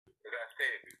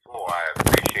stated before, I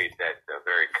appreciate that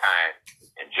very kind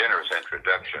and generous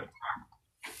introduction,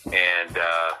 and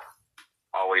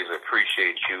always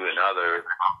appreciate you and other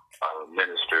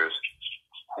ministers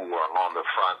who are on the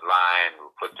front line,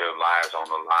 who put their lives on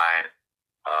the line,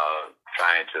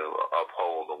 trying to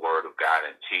uphold the Word of God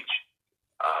and teach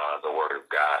the Word of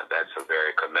God. That's a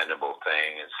very commendable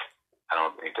thing. I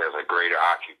don't think there's a greater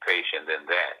occupation than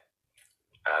that.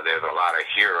 There's a lot of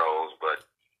heroes, but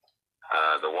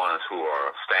the ones who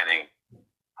are standing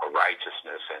for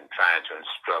righteousness and trying to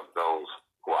instruct those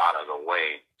who are out of the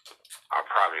way are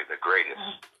probably the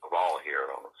greatest of all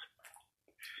heroes.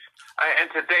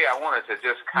 And today I wanted to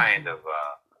just kind of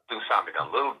do something a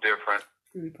little different.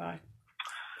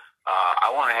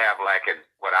 I want to have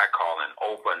what I call an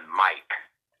open mic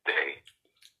day.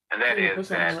 And that is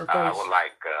that I would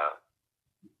like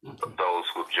those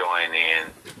who join in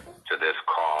to this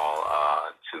call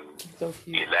to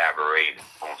elaborate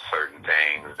on certain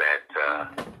things that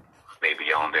may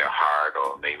be on their heart,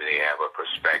 or maybe they have a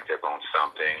perspective on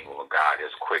something, or God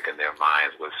has quickened their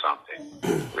minds with something.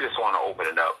 We just want to open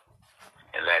it up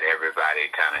and let everybody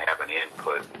kind of have an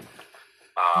input.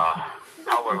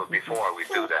 However, before we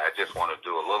do that, I just want to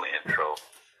do a little intro.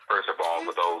 First of all,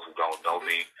 for those who don't know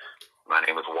me, my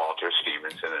name is Walter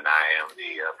Stevenson, and I am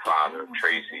the father of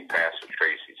Tracy, Pastor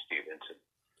Tracy Stevenson.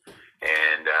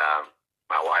 And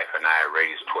my wife and I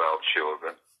raised 12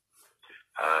 children,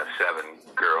 7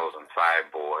 girls and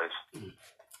 5 boys.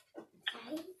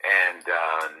 And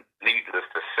needless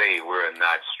to say, we're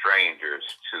not strangers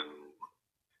to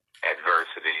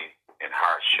adversity and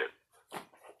hardship.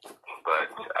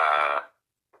 But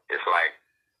it's like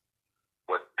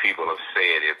what people have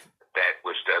said, if that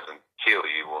which doesn't kill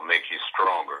you will make you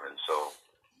stronger. And so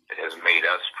it has made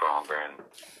us stronger. And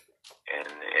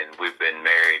we've been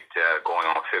married going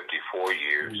on 54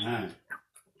 years. Mm-hmm.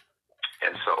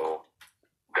 And so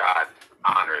God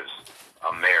honors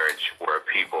a marriage where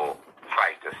people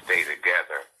fight to stay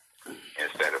together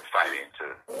instead of fighting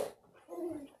to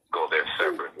go their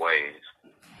separate ways.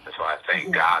 And so I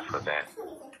thank God for that.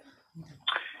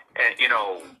 And,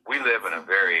 we live in a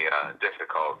very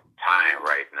difficult time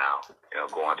right now,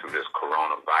 going through this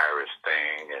coronavirus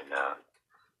thing, and a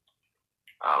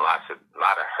lot of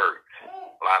hurt,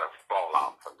 a lot of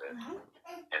fallout from this.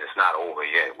 And it's not over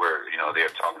yet. They're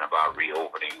talking about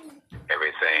reopening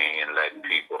everything and letting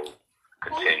people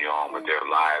continue on with their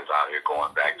lives out here,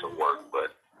 going back to work.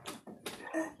 But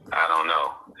I don't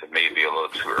know. It may be a little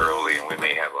too early, and we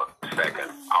may have a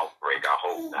second outbreak. I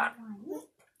hope not.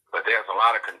 But there's a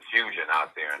lot of confusion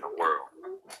out there in the world,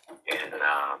 and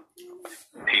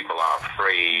people are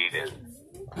afraid, and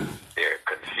they're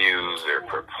confused, they're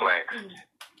perplexed.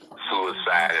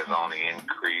 Suicide is on the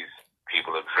increase.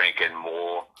 People are drinking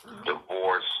more.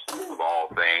 Divorce, of all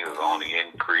things, is on the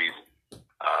increase.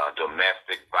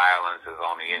 Domestic violence is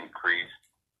on the increase.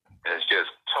 And it's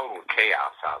just total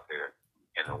chaos out there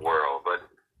in the world. But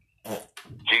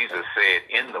Jesus said,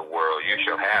 in the world you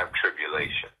shall have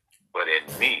tribulation, but in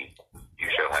me you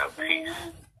shall have peace,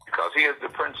 because he is the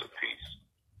Prince of Peace.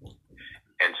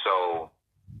 And so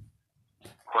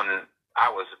when I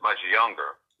was much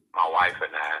younger, my wife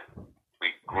and I,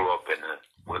 we grew up in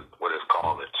what is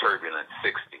called the turbulent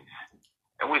 60s.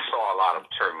 And we saw a lot of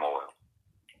turmoil.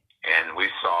 And we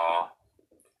saw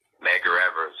Medgar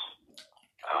Evers,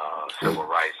 civil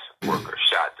rights worker,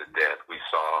 shot to death. We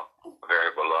saw a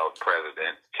very beloved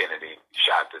president, Kennedy,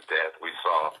 shot to death. We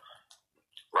saw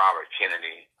Robert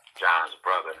Kennedy, John's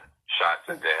brother, shot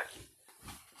to death.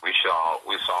 We saw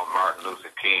Martin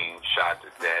Luther King shot to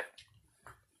death.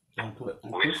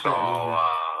 We saw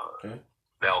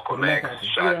Malcolm X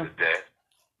shot to death.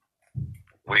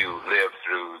 We lived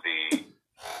through the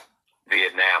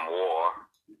Vietnam War,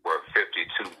 where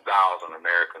 52,000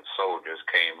 American soldiers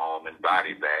came home in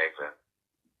body bags, and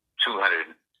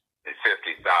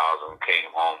 250,000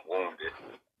 came home wounded.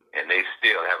 And they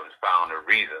still haven't found a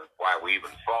reason why we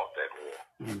even fought that war.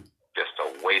 Just a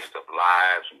waste of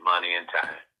lives, money, and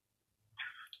time.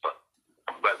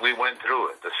 But we went through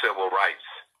it, the civil rights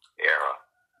era,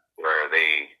 where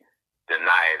they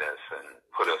denied us and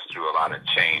put us through a lot of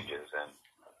changes, and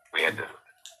we had to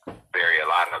bury a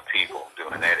lot of people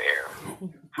during that era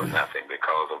for nothing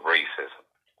because of racism.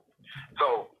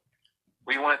 So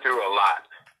we went through a lot,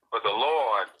 but the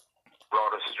Lord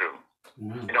brought us through.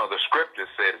 The scripture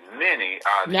says, many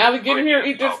are the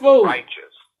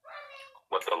righteous,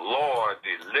 but the Lord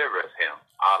delivereth him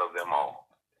out of them all.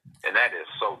 And that is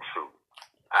so true.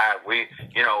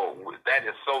 That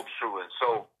is so true and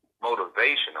so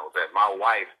motivational that my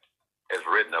wife has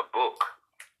written a book,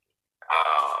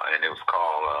 and it was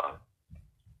called,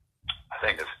 I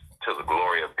think it's To the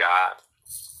Glory of God.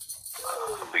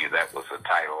 believe that was the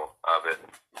title of it,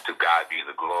 To God Be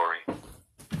the Glory.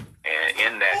 And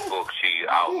in that book, she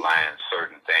outlined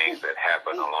certain things that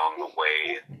happened along the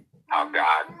way and how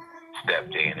God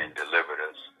stepped in and delivered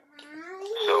us.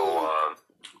 So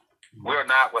we're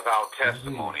not without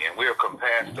testimony, and we're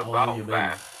compassed about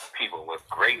by people with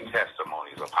great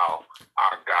testimonies of how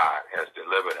our God has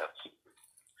delivered us.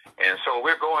 And so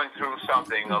we're going through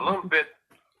something a little bit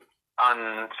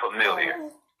unfamiliar.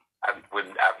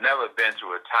 I've never been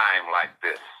through a time like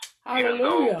this. Hallelujah. Even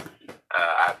though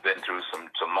I've been through some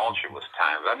tumultuous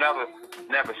times. I've never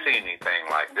seen anything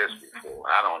like this before.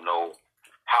 I don't know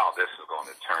how this is going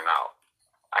to turn out.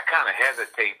 I kind of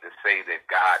hesitate to say that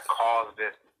God caused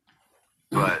it,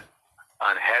 but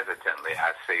unhesitantly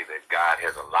I say that God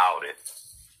has allowed it.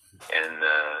 And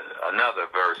another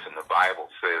verse in the Bible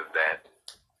says that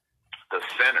the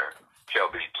sinner shall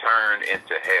be turned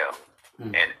into hell,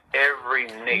 and every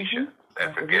nation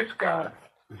that forgets God.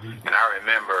 And I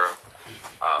remember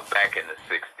back in the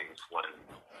 60s when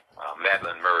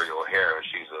Madeleine Murray O'Hara,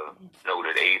 she's a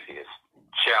noted atheist,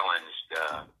 challenged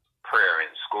prayer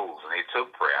in schools, and they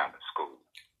took prayer out of school.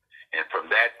 And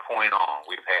from that point on,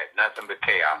 we've had nothing but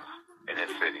chaos in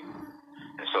this city.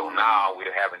 And so now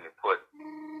we're having to put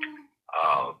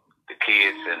the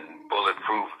kids in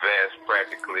bulletproof vests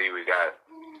practically. We got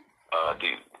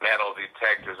the metal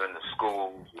detectors in the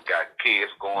schools. We got kids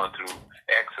going through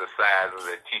exercises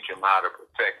that teach them how to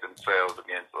protect themselves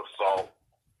against assault.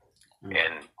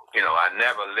 And, you know, I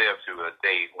never lived through a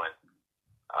day when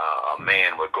a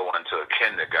man would go into a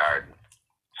kindergarten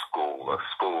school, a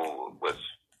school with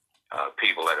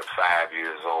people that are 5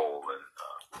 years old,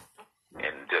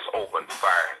 and just open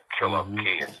fire and kill up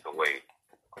kids the way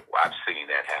I've seen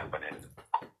that happen. And,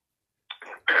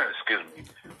 excuse me,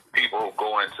 people who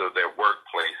go into their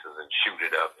workplaces and shoot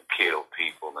it up and kill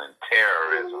people, and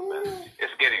terrorism, and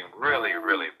it's getting really,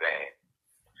 really bad.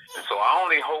 And so our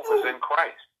only hope is in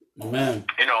Christ. Amen.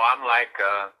 You know, I'm like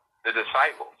the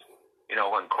disciples. You know,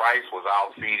 when Christ was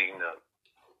out feeding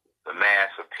the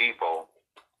mass of people,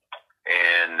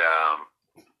 and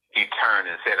he turned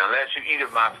and said, unless you eat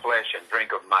of my flesh and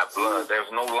drink of my blood,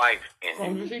 there's no life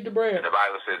in you. Just eat the bread. And the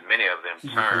Bible says many of them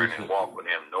turned and walked with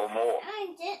him no more.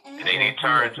 And then he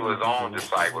turned to his own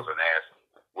disciples and asked,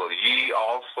 will ye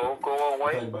also go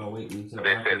away?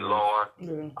 They said, Lord,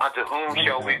 unto whom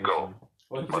shall we go?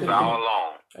 For thou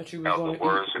alone have the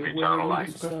words of eternal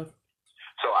life. So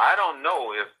I don't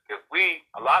know if we,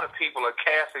 a lot of people are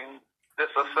casting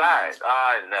this aside. It's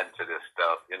nothing to this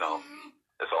stuff, you know.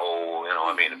 It's old, you know,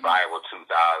 I mean, the Bible 2,000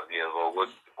 years old.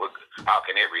 How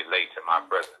can it relate to my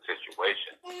present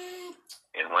situation?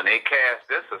 And when they cast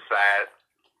this aside,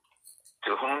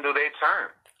 to whom do they turn?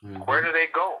 Where do they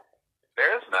go?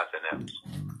 There's nothing else.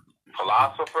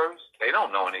 Philosophers, they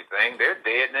don't know anything. They're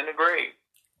dead and in the grave.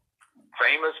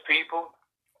 Famous people,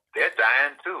 they're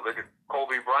dying too. Look at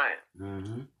Kobe Bryant,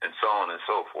 and so on and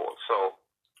so forth. So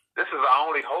this is our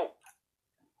only hope.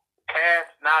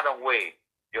 Cast not away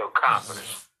your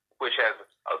confidence, which has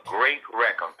a great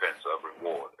recompense of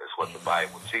reward. That's what the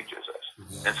Bible teaches us.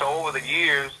 And so over the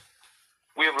years,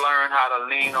 we've learned how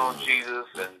to lean on Jesus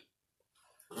and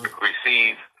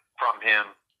receive from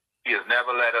him. He has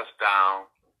never let us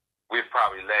down. We've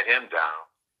probably let him down,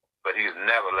 but he's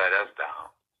never let us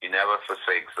down. He never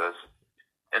forsakes us.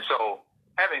 And so,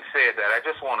 having said that, I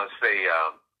just want to say,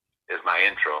 is my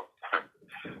intro,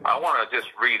 I want to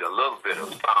just read a little bit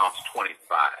of Psalms 25.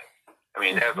 I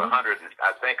mean, there's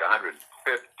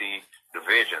 150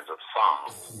 divisions of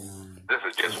Psalms. This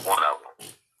is just one of them,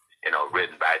 you know,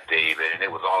 written by David, and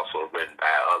it was also written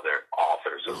by other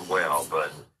authors as well,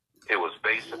 but it was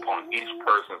based upon each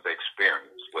person's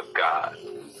experience with God.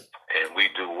 And we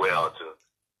do well to,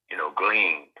 you know,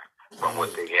 glean from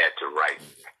what they had to write.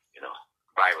 You know,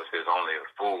 the Bible says only a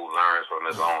fool learns from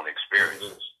his own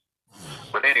experiences.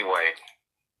 But anyway,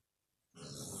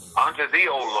 unto thee,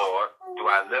 O Lord, do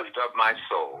I lift up my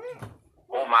soul.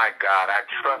 O my God, I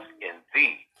trust in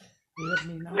thee.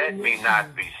 Let me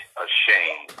not be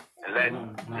ashamed, and let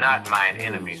not mine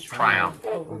enemies triumph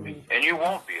over me. And you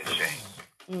won't be ashamed.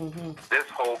 This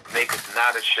hope maketh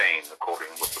not ashamed, according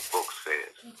to what the book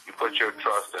says. You put your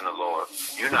trust in the Lord,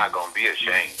 you're not going to be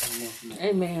ashamed.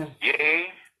 Amen.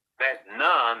 Yea, let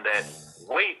none that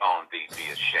wait on thee be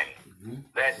ashamed.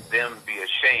 Let them be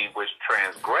ashamed which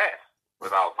transgress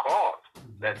without cause.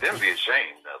 Let them be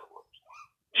ashamed, in other words.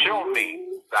 Show me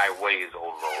thy ways,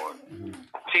 O Lord.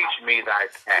 Teach me thy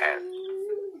paths.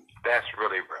 That's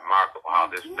really remarkable how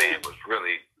this man was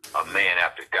really a man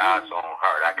after God's own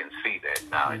heart. I can see that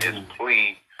now. And his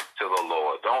plea to the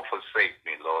Lord, don't forsake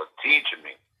me, Lord. Teach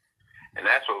me. And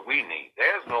that's what we need.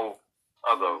 There's no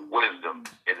other wisdom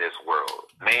in this world.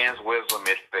 Man's wisdom,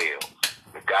 it fails.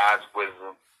 But God's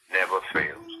wisdom never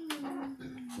fails.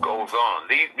 Goes on,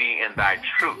 lead me in thy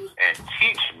truth and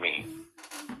teach me,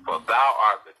 for thou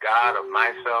art the God of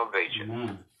my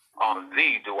salvation. On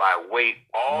thee do I wait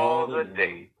all the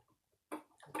day.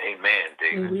 Amen,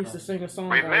 David. We used to sing a song.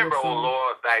 Remember, O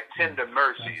Lord, thy tender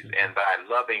mercies and thy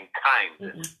loving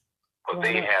kindness, for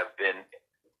they have been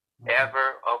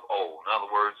ever of old. In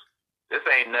other words, this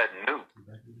ain't nothing new.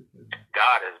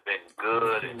 God has been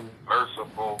good and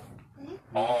merciful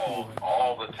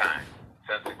all the time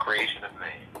since the creation of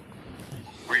man.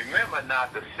 Remember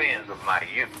not the sins of my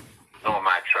youth, nor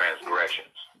my transgressions.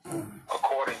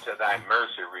 According to thy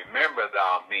mercy, remember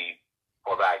thou me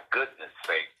for thy goodness'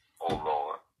 sake, O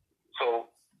Lord. So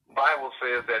the Bible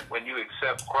says that when you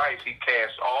accept Christ, he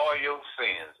casts all your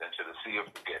sins into the sea of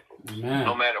forgetfulness.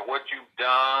 No matter what you've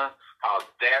done, how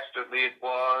dastardly it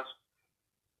was,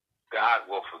 God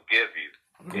will forgive you.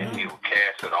 And he will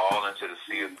cast it all into the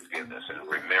sea of forgiveness and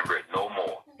remember it no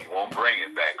more. He won't bring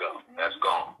it back up. That's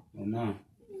gone. Amen.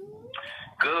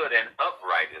 Good and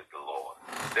upright is the Lord.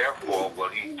 Therefore will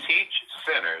he teach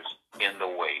sinners in the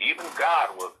way. Even God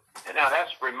will. And now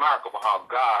that's remarkable how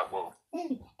God will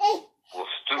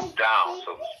stoop down,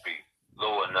 so to speak,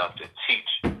 low enough to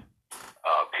teach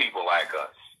people like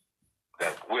us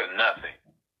that we're nothing,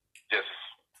 just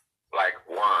like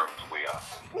worms we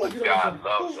are. God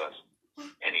loves us,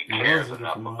 and he cares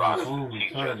enough about us to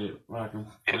teach us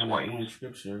his ways.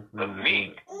 The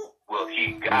meek will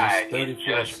he guide in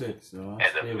judgment,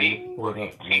 and the meek will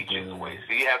he teach his ways.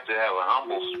 So you have to have a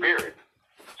humble spirit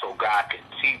so God can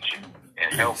teach you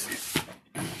and help you.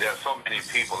 There are so many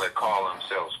people that call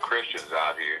themselves Christians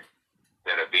out here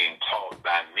that are being taught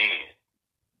by men,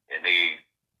 and they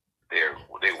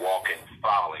walk in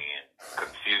folly and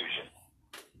confusion.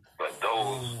 But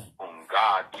those whom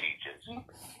God teaches,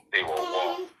 they will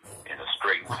walk in a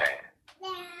straight path.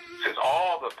 It says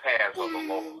all the paths of the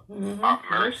Lord are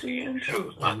mercy and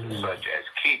truth unto such as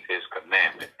keep his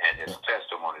commandment and his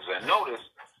testimonies. And notice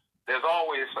there's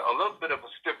always a little bit of a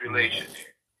stipulation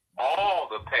here. All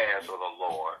the paths of the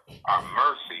Lord are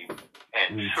mercy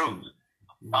and truth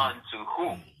unto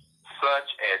whom? Such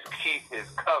as keep his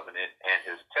covenant and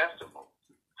his testimony.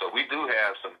 So we do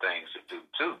have some things to do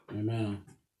too. Amen.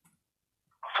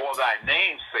 For thy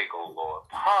name's sake, O Lord,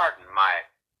 pardon my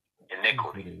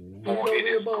iniquity, for it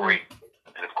is great.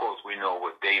 And of course we know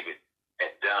what David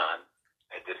had done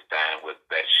at this time with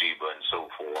Bathsheba and so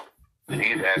forth. And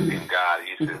he's asking God,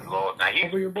 he says, Lord, now he's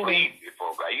pleading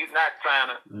before God. He's not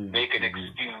trying to make an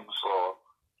excuse or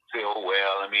say, oh,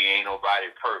 well, ain't nobody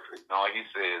perfect. No, he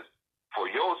says, for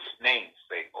your name's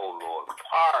sake, O Lord,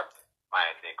 pardon my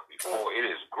iniquity, for it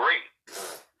is great.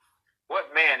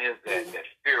 What man is that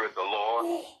feareth the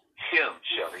Lord? Him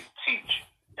shall he teach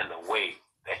in the way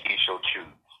that he shall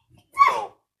choose.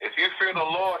 So if you fear the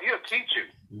Lord, he'll teach you.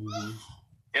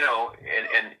 And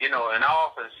I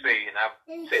often say, and I've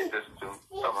said this to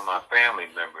some of my family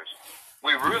members,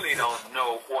 we really don't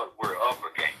know what we're up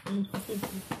against.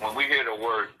 When we hear the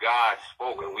word God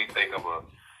spoken, we think of an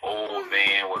old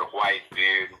man with a white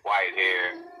beard, white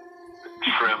hair,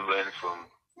 trembling from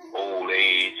old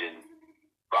age and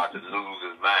about to lose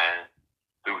his mind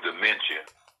through dementia.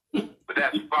 But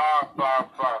that's far, far,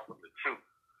 far from the truth.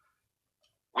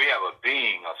 We have a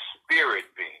being, a spirit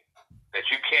being, that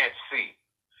you can't see.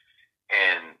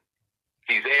 And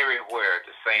he's everywhere at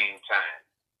the same time,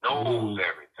 knows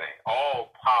everything,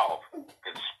 all powerful,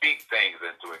 can speak things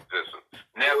into existence,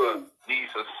 never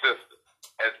needs assistance,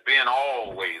 has been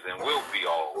always and will be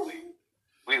always.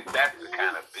 That's the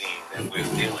kind of being that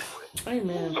we're dealing with.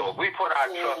 Amen. So if we put our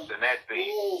trust in that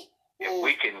being, if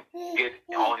we can get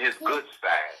on his good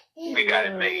side, we got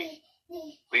it made.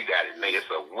 We got it made. It's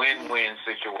a win-win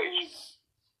situation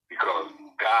because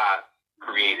God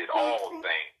created all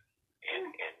things.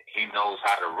 And he knows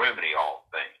how to remedy all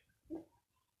things.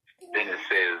 Then it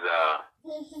says,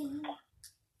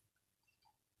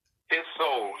 his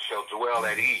soul shall dwell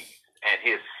at ease, and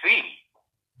his seed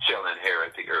shall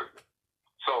inherit the earth.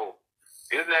 So,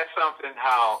 isn't that something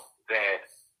how that,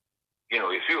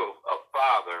 if you're a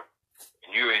father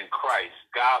and you're in Christ,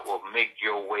 God will make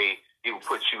your way, he will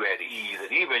put you at ease,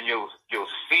 and even your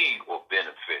seed will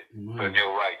benefit from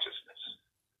your righteousness.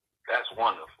 That's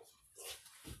wonderful.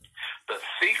 The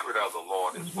secret of the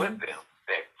Lord is with them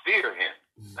that fear him.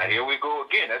 Now here we go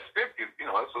again. That's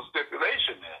it's a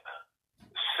stipulation there now.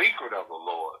 The secret of the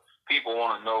Lord. People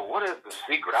want to know, what is the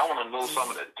secret? I want to know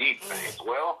some of the deep things.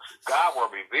 Well, God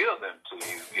will reveal them to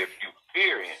you if you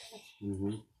fear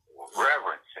him,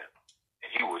 reverence him, and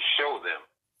he will show them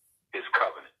his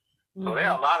covenant. So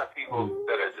there are a lot of people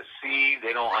that are deceived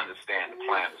they don't understand the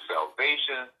plan of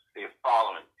salvation. They're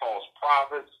following false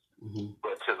prophets.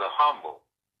 But to the humble,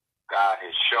 God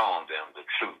has shown them the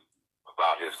truth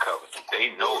about his covenant.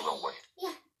 They know the way.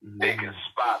 They can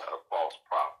spot a false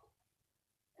prophet.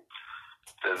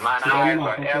 It says, mine eyes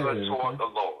are ever toward the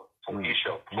Lord, for he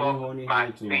shall pluck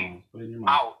my feet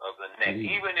out of the net.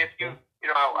 Even if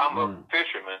I'm a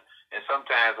fisherman, and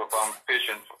sometimes if I'm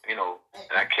fishing, and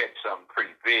I catch something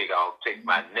pretty big, I'll take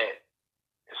my net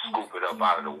and scoop it up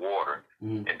out of the water.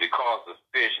 And because the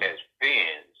fish has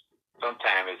fins,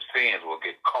 sometimes his fins will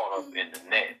get caught up in the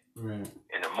net.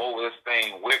 And the more this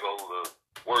thing wiggles, the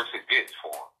worse it gets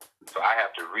for him. So I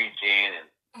have to reach in and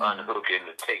unhook him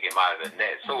to take him out of the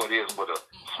net. So it is with a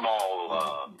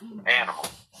small animal.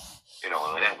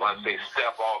 And then once they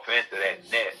step off into that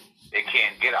net, they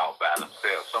can't get out by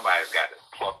themselves. Somebody's got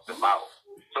to pluck them out.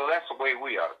 So that's the way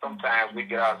we are. Sometimes we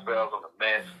get ourselves in a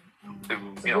mess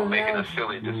through, making a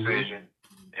silly decision,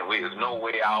 and there's no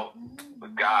way out,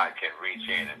 but God can reach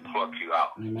in and pluck you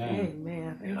out.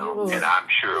 Amen. And I'm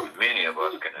sure many of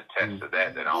us can attest to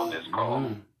that on this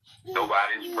call.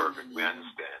 Nobody's perfect. We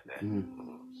understand that.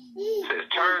 It says,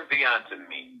 turn thee unto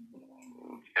me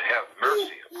and have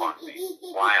mercy upon me,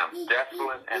 for I am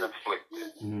desolate and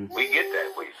afflicted. We get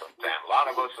that way sometimes. A lot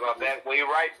of us are that way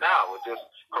right now with this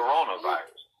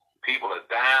coronavirus. People are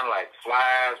dying like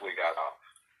flies. We got our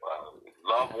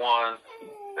loved ones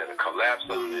that are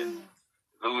collapsing and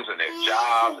losing their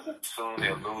jobs, and soon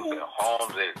they'll lose their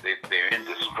homes. They're in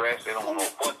distress. They don't know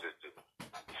what to do.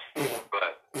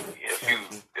 But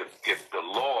if the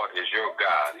Lord is your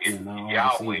God, if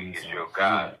Yahweh is your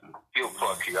God, he'll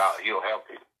pluck you out. He'll help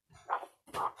you.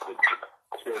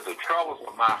 The troubles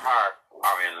of my heart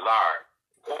are enlarged.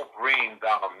 Oh, bring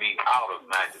thou me out of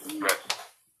my distress.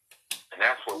 And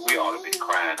that's what we ought to be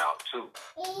crying out too.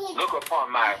 Look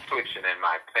upon my affliction and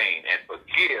my pain and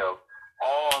forgive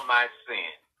all my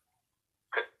sins.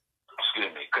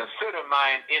 Consider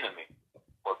mine enemy,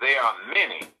 for they are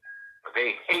many, but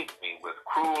they hate me with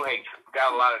cruel hatred. We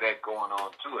got a lot of that going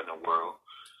on too in the world.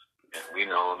 And we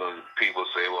know those people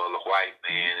say, well, the white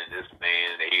man and this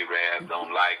man and the Arab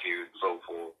don't like you and so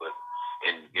forth. But,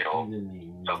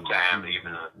 sometimes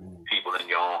even people in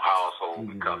your own household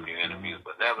become your enemies.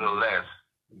 But nevertheless,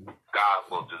 God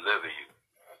will deliver you.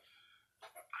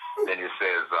 Then it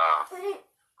says,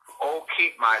 oh,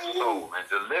 keep my soul and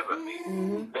deliver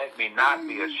me. Let me not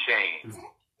be ashamed,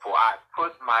 for I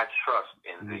put my trust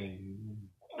in thee.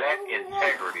 Let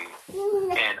integrity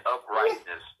and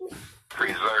uprightness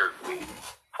preserve me,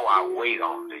 for I wait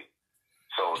on thee.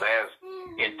 So there's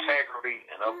integrity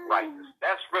and uprightness.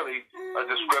 That's really a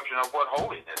description of what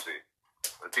holiness is.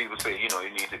 When people say, you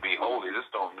need to be holy, this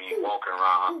don't mean walking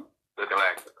around looking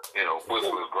like,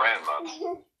 Whistler's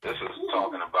grandmother. This is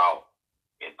talking about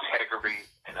integrity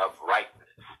and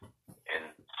uprightness. And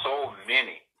so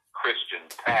many Christian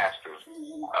pastors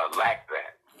lack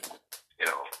that,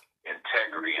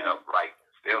 integrity and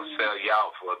uprightness. They'll sell you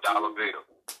out for $1 bill.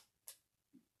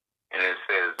 And it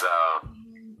says,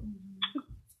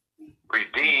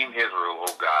 redeem Israel,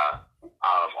 O God,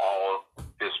 out of all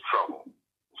his trouble.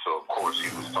 So, of course,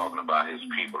 he was talking about his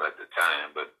people at the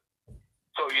time. But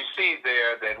so you see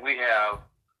there that we have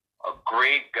a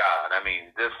great God. I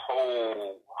mean, this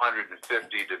whole 150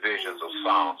 divisions of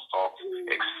Psalms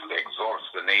exhorts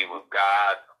the name of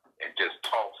God and just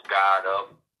talks God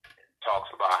up,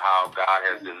 talks about how God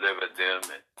has delivered them.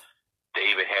 And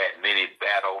David had many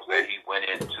battles that he went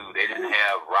into. They didn't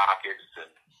have rockets and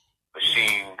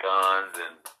machine guns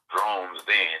and drones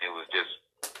then. It was just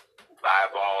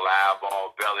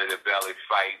eyeball, belly-to-belly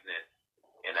fighting.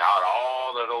 And out of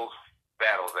all of those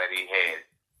battles that he had,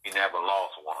 he never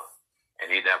lost one.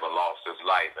 And he never lost his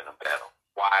life in a battle.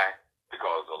 Why?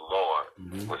 Because the Lord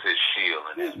was his shield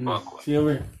and his buckler.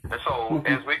 And so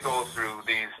as we go through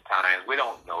these times, we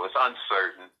don't know. It's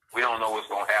uncertain. We don't know what's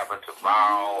going to happen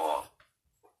tomorrow, or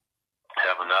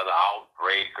have another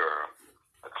outbreak or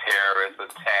a terrorist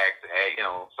attack.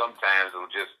 Sometimes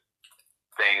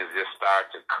things just start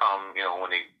to come,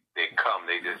 when they come,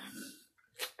 it's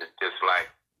just like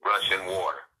rushing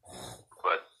water.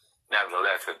 But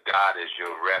nevertheless, if God is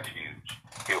your refuge,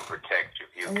 he'll protect you,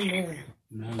 he'll keep you,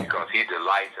 because he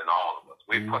delights in all of us.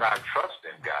 We put our trust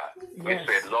in God. We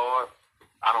said, Lord,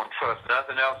 I don't trust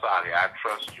nothing else out here. I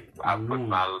trust you. I put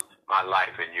my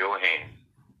life in your hands.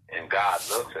 And God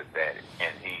looks at that,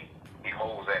 and he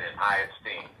holds that in high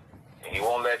esteem. And he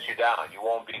won't let you down. You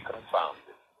won't be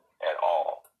confounded at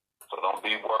all. So don't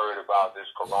be worried about this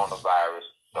coronavirus.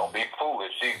 Don't be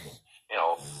foolish either.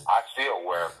 I still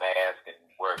wear a mask and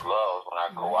wear gloves when I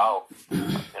go out.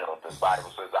 The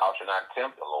Bible says, thou shalt not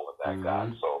tempt the Lord thy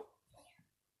God. So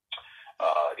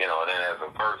there's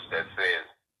a verse that says,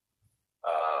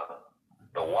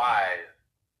 the wise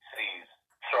sees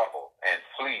trouble and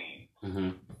flees,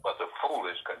 but the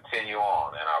foolish continue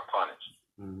on and are punished.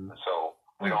 So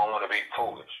we don't want to be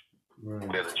foolish.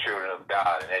 We're the children of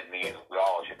God, and that means we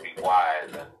all should be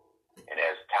wise. And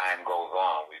as time goes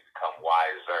on, we become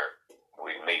wiser.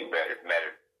 We make better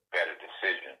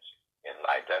decisions in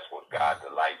life. That's what God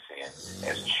delights in.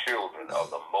 As children of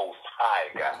the Most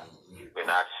High God, we're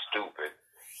not stupid.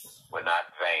 We're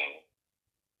not vain.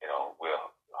 You know, we're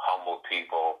humble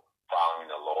people following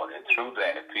the Lord. And through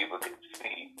that, people can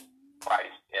see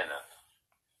Christ in us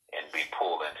and be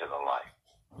pulled into the light.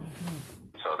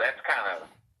 So that's kind of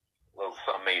a little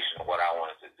summation of what I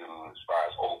wanted to do as far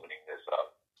as opening this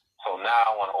up. So now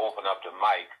I want to open up the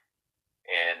mic,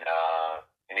 and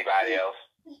anybody else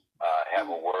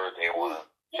have a word they want to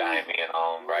chime in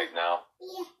on right now,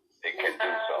 they can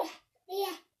do so.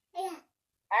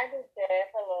 I just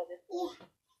said hello, this is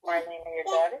Marlena, your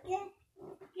daughter.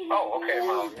 Oh, okay,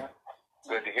 Mom.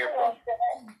 Good to hear from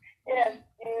you. Yes,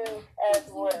 you as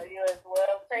well.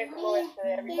 Praise the Lord to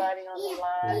everybody on the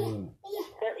line.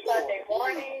 Good Sunday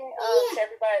morning to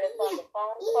everybody that's on the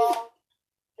phone call.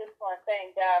 Just want to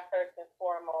thank God first and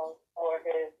foremost for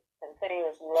his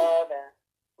continuous love and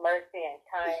mercy and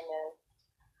kindness.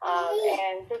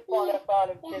 And just want us all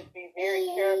to just be very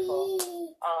careful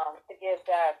to give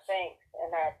God thanks in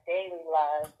our daily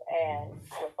lives and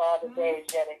with all the days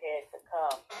yet ahead to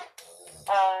come.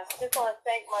 Just want to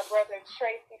thank my brother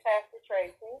Tracy, Pastor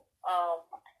Tracy,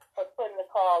 for putting the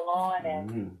call on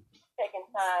and taking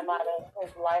time out of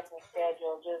his life and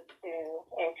schedule just to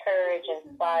encourage,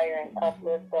 inspire, and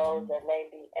uplift those that may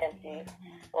be empty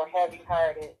or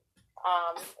heavy-hearted.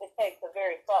 It takes a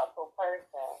very thoughtful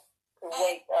person to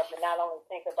wake up and not only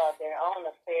think about their own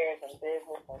affairs and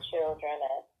business and children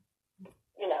and,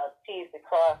 you know, T's to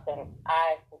cross and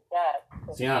I's to dot,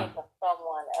 to think of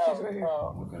someone else.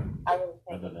 So I really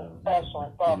think it's a special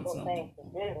and thoughtful thing to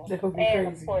do.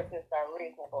 And, of course, it's our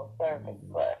reasonable service,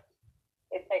 but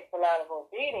it takes a lot of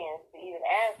obedience to even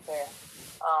answer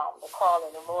the call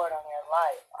of the Lord on their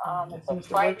life. It's a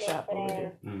frightening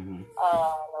thing.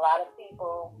 A lot of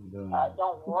people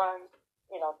don't run,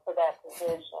 you know, to that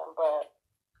position, but,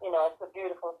 you know, it's a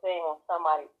beautiful thing when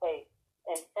somebody takes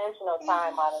intentional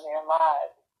time out of their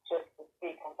lives just to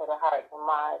speak into the hearts and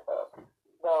minds of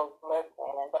those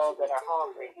listening and those that are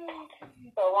hungry.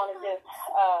 So I want to just,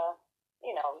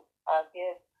 you know,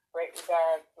 give great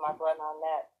regards to my brother on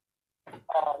that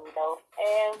note.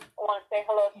 And I want to say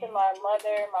hello to my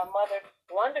mother,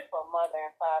 wonderful mother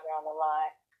and father on the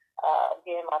line.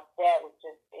 Again, my dad was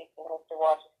just speaking, Mr.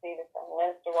 Walter Stevenson,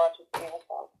 and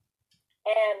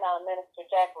Minister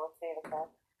Jacqueline Stevenson,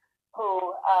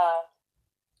 who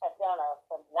have done a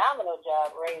phenomenal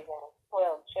job raising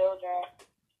 12 children.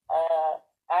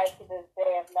 I, to this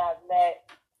day, have not met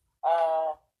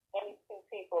any two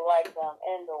people like them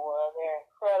in the world. They're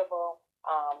incredible,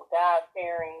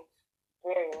 God-fearing,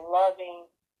 very loving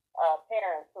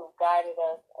parents who guided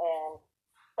us in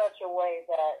such a way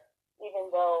that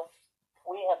even though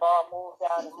we have all moved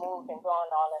out and moved and gone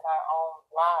on in our own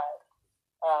lives,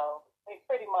 we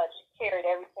pretty much carried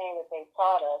everything that they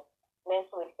taught us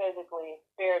mentally, physically,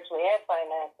 spiritually, and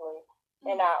financially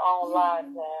in our own lives.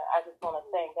 And I just want to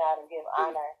thank God and give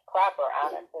proper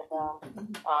honor to them,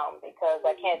 because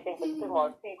I can't think of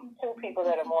two people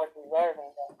that are more deserving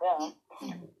than them.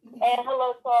 And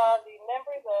hello to all the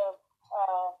members of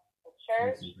the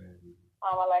church.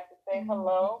 I'd like to say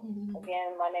hello.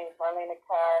 Again, my name is Marlena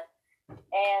Carr.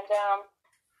 And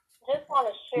just want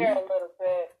to share a little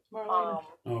bit,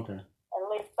 at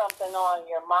least something on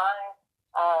your mind.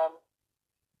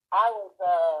 I was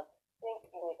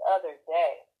thinking the other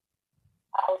day,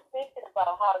 I was thinking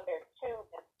about how there's two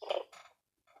distinct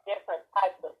different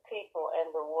types of people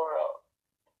in the world.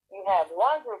 You have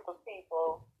one group of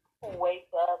people who wake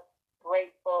up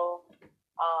grateful,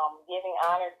 giving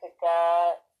honor to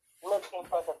God, looking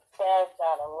for the best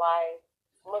out of life,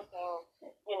 looking,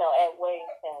 you know, at ways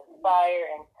to inspire,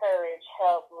 encourage,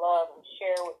 help, love, and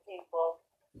share with people.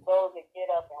 Those that get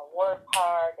up and work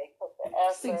hard, they put the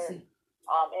effort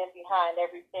in behind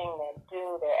everything they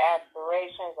do. Their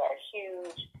aspirations are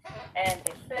huge, and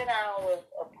they sit down with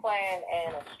a plan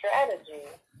and a strategy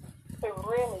to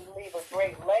really leave a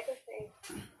great legacy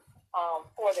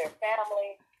for their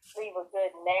family, leave a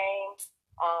good name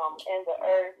in the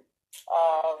earth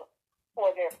for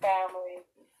their families.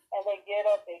 And they get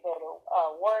up, they go to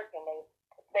work, and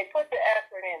they put the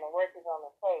effort in. The work is on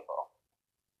the table.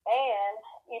 And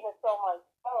even so much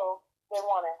so, they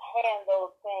want to hand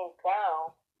those things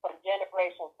down from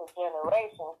generation to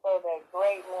generation so that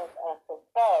greatness and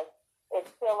success is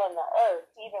still in the the earth,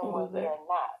 even when we are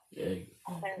not.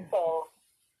 And so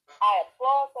I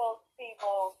applaud those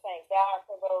people, thank God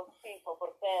for those people,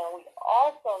 but then we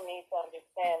also need to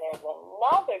understand there's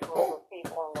another group of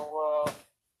people in the world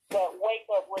that wake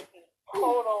up with these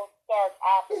total stark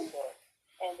opposites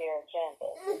in their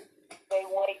agendas. They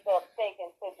wake up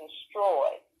thinking to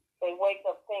destroy. They wake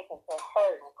up thinking to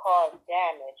hurt and cause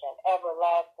damage and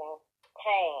everlasting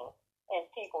pain in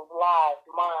people's lives,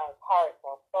 minds, hearts,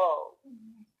 and souls.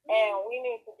 And we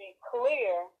need to be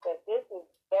clear that this is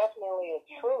definitely a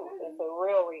truth. It's a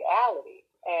real reality.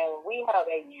 And we have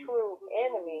a true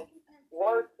enemy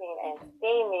working and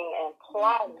scheming and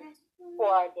plotting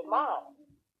for our demise.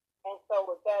 And so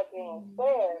with that being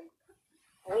said,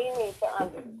 we need to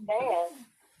understand,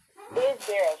 is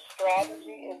there a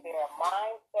strategy, is there a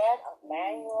mindset, a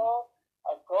manual,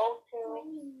 a go-to,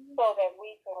 so that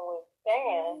we can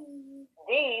withstand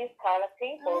these kind of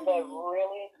people that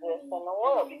really exist in the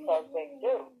world, because they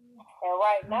do. And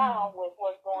right now, with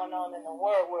what's going on in the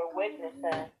world, we're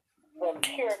witnessing the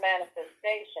pure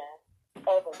manifestation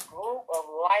of a group of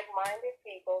like-minded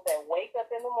people that wake up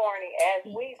in the morning, as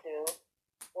we do,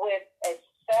 with a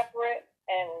separate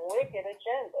and wicked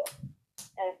agenda.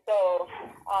 And so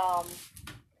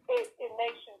it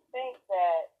makes you think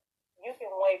that you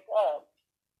can wake up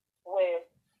with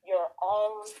your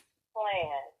own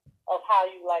plan of how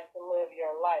you like to live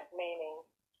your life, meaning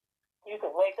you can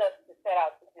wake up to set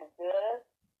out to do good,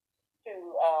 to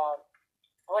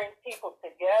bring people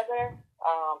together,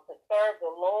 to serve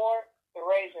the Lord, to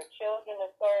raise your children to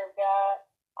serve God,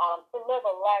 to live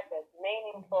a life that's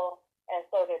meaningful, and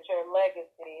so that your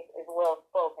legacy is well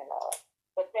spoken of.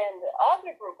 But then the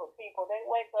other group of people, they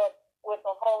wake up with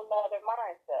a whole nother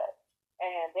mindset.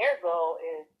 And their goal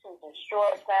is to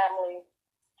destroy families,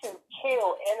 to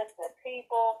kill innocent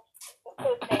people, to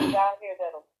put things out here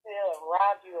that'll steal and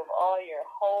rob you of all your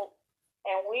hope.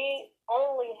 And we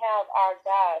only have our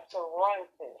God to run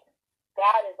to.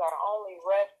 God is our only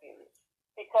refuge,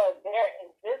 because there are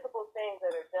invisible things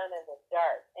that are done in the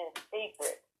dark, in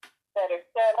secret, that are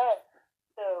set up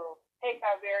to take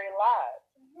our very lives.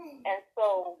 And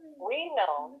so we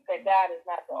know that God is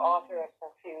not the author of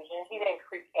confusion. He didn't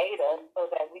create us so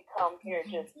that we come here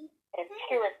just in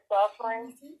pure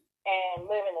suffering and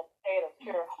live in a state of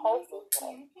pure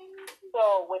hopelessness.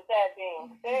 So with that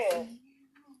being said,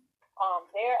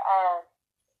 there are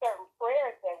certain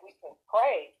prayers that we can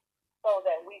pray so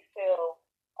that we feel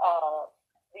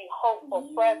the hopeful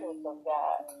presence of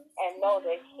God and know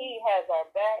that He has our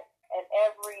back, and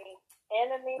every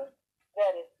enemy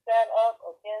that is set up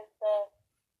against us,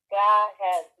 God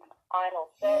has the final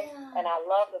say. And I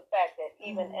love the fact that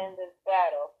even in this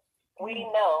battle, we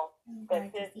know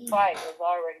that this fight is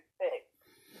already fixed.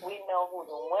 We know who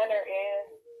the winner is.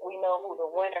 We know who the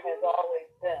winner has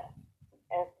always been.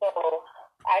 And so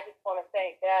I just want to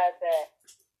thank God that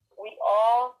we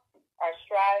all are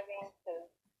striving to,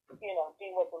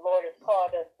 be what the Lord has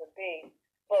called us to be,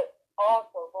 but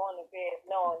also going to bed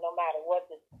knowing no matter what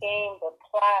the scheme, the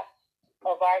plot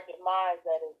of our demise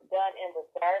that is done in the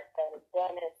dark, that is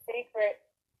done in secret,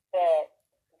 that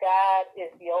God is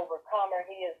the overcomer.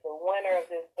 He is the winner of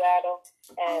this battle.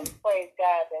 And praise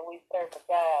God that we serve a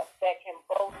God that can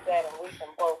boast that, and we can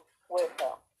boast with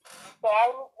Him. So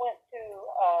I went to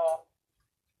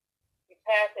the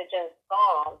passage in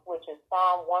Psalms, which is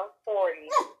Psalm 140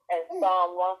 and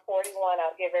Psalm 141.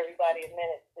 I'll give everybody a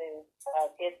minute to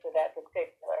get to that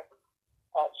particular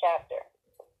chapter.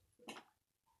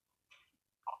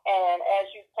 And as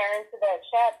you turn to that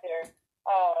chapter,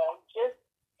 just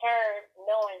turn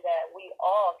knowing that we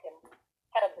all can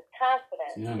have the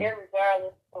confidence,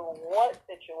 irregardless of what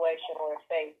situation we're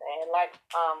facing. And like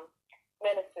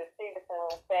Minister Stevenson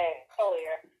was saying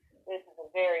earlier, this is a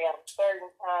very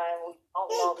uncertain time. We don't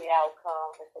know the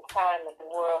outcome. It's a time that the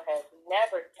world has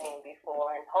never seen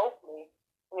before, and hopefully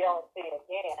we don't see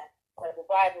again. But the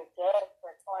Bible does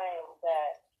proclaim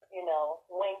that,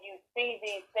 when you see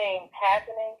these things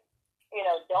happening,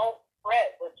 don't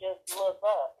fret, but just look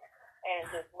up and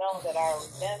just know that our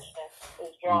redemption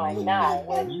is drawing nigh,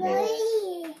 which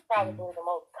is probably the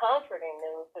most comforting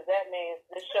news, because that means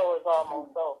this show is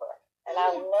almost over. And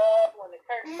I love when the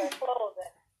curtains are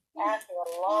closing. After a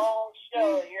long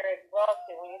show, you're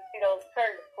exhausted. When you see those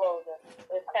curtains closing,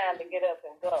 it's time to get up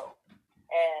and go.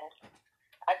 And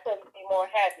I couldn't be more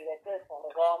happy that this one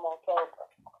is almost over.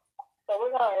 So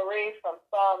we're going to read from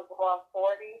Psalms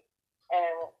 140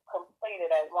 and complete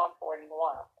it at 141.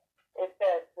 It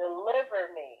says,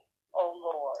 "Deliver me, O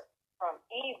Lord, from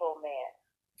evil men."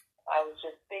 I was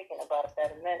just speaking about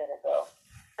that a minute ago.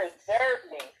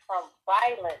 "Preserve me from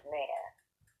violent men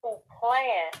who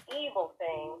plan evil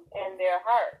things in their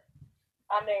hearts.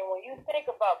 I mean, when you think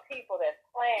about people that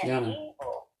plan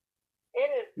evil,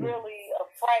 it is really a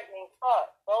frightening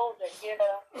thought. Those that get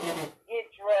up, get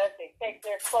dressed, they take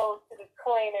their clothes to the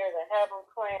cleaners and have them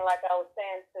clean, like I was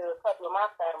saying to a couple of my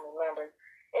family members.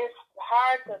 It's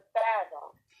hard to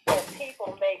fathom that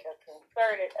people make a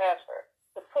concerted effort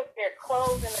to put their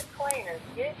clothes in the cleaners,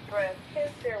 get dressed,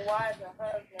 kiss their wives and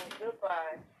husbands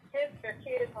goodbye, kiss their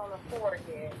kids on the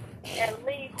forehead, and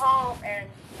leave home and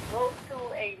go to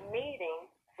a meeting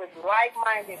with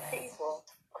like-minded people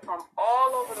from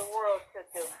all over the world to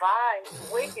divide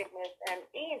wickedness and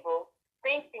evil,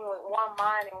 thinking with one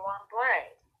mind and one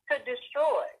brain, to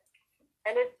destroy.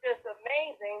 And it's just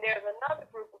amazing. There's another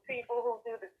group of people who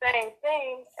do the same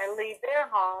thing and leave their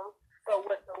homes, but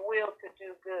with the will to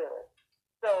do good.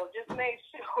 So just make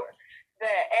sure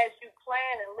that as you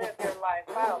plan and live your life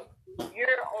out,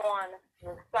 you're on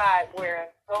the side where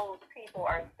those people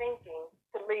are thinking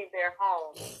to leave their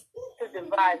homes, to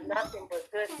devise nothing but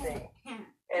good things,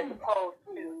 as opposed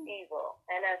to evil.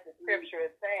 And as the scripture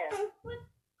is saying,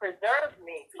 preserve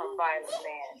me from violent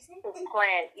men who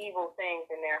plan evil things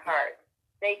in their hearts.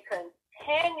 They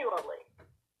continually,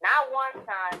 not one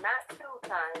time, not two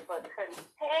times, but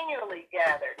continually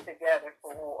gather together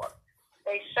for war.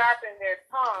 They sharpen their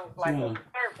tongues like a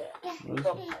serpent.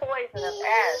 The poison of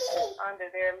ash is under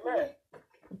their lips.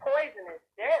 Poison is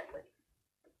deadly.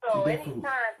 So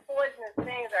anytime poisonous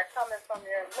things are coming from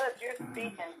your lips, you're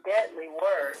speaking deadly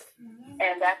words.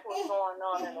 And that's what's going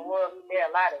on in the world. There are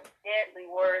a lot of deadly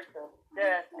words of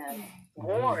death and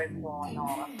war is going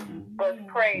on. But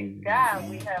praise God,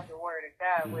 we have the word of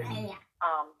God, which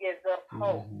gives us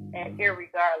hope, and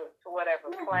irregardless to whatever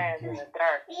plans in the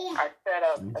dark are set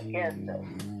up against us.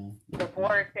 The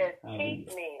word says, keep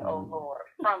me, O Lord,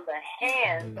 from the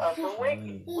hands of the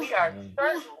wicked. We are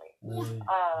certainly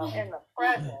in the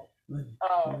presence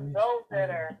of those that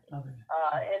are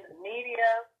in the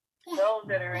media, those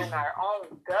that are in our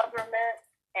own government,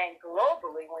 and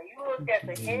globally. When you look at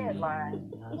the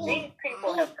headlines, these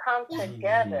people have come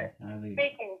together,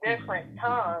 speaking different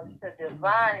tongues to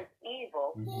devise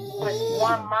evil with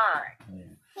one mind.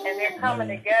 And they're coming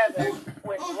together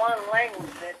with one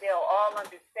language that they'll all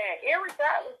understand,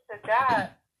 irregardless to God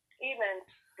even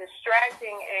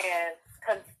distracting and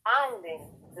confounding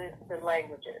the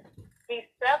languages. He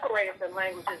separated the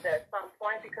languages at some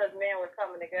point because men were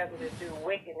coming together to do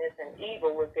wickedness and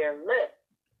evil with their lips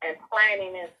and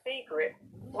planning in secret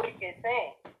wicked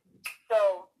things.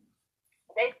 So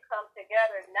they come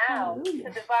together now to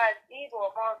devise evil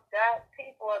amongst God's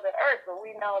people of the earth, but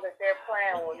we know that their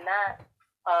plan will not,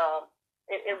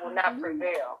 it will not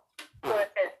prevail. So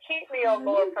it says, keep me, O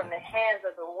Lord, from the hands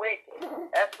of the wicked.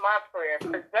 That's my prayer.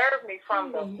 Preserve me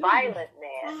from the violent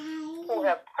men who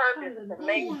have purposed to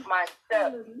make my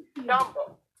steps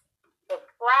stumble. The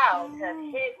proud have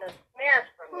hidden a snare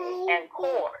for me and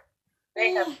cords.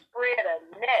 They have spread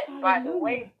a net by the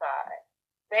wayside.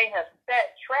 They have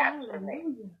set traps for me.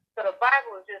 So the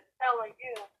Bible is just telling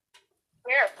you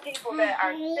there are people that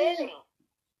are sitting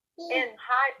in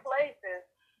high places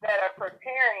that are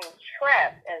preparing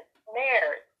traps and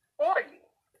snares for you.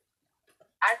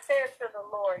 I said to the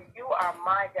Lord, you are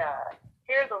my God.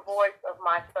 Hear the voice of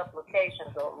my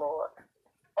supplications, O Lord.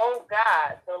 O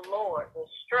God, the Lord, the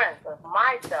strength of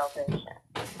my salvation.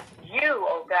 You,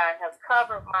 O God, have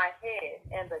covered my head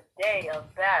in the day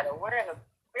of battle. We're in a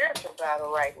spiritual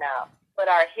battle right now, but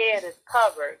our head is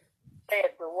covered,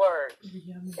 saith the word.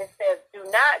 It says, do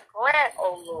not grant,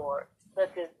 O Lord, the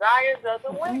desires of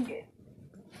the wicked.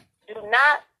 Do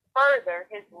not further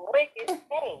his wicked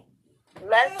things,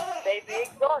 lest they be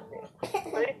exalted.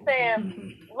 So he's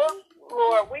saying, look,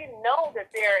 Lord, we know that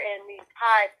they're in these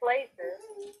high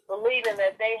places, believing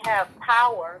that they have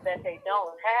power that they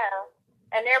don't have,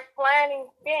 and they're planning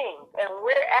things. And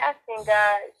we're asking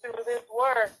God through this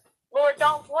word, Lord,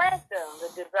 don't grant them the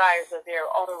desires of their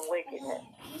own wickedness.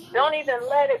 Don't even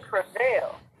let it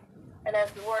prevail. And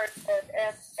as the word says,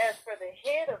 as for the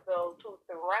head of those who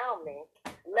surround me,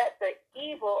 let the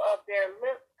evil of their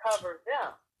lips cover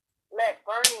them. Let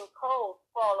burning coals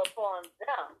fall upon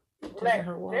them. Let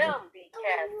them be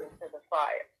cast into the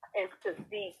fire, into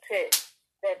deep pits,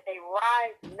 that they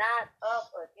rise not up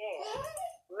again.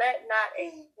 Let not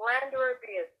a slanderer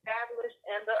be established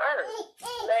in the earth.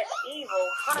 Let evil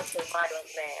hunt the violent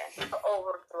man to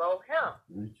overthrow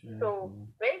him. So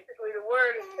basically the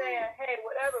word is saying, hey,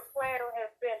 whatever plan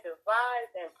has been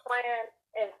devised and planned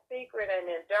in secret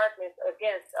and in darkness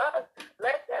against us,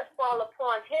 let that fall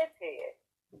upon his head.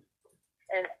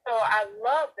 And so I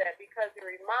love that because it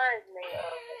reminds me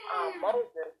of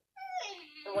Moses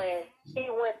when he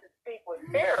went to speak with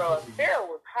Pharaoh. Pharaoh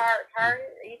was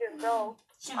hard-hearted, even though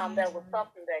that was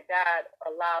something that God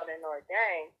allowed and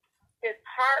ordained. His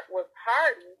heart was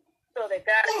hardened so that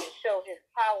God can show his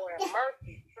power and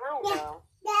mercy through them.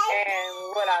 And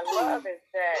what I love is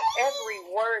that every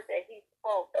word that he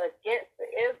spoke against the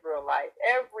Israelites,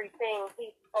 everything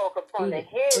he spoke upon the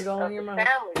heads of the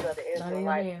families of the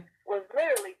Israelites was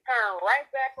literally turned right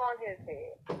back on his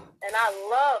head. And I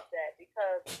love that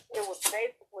because it was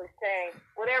basically saying,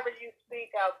 whatever you speak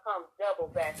out comes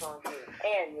double back on you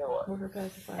and yours.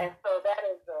 And so that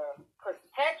is a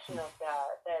protection of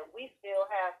God that we still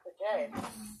have today.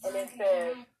 And it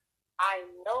says, I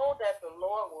know that the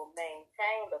Lord will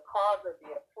maintain the cause of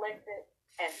the afflicted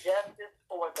and justice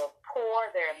for the poor.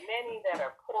 There are many that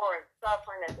are poor and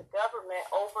suffering that the government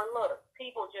overlooks.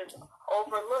 People just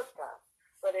overlook them.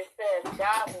 But it says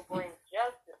God will bring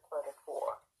justice for the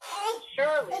poor.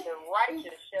 Surely the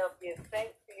righteous shall give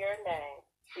thanks to your name.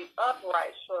 The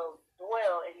upright shall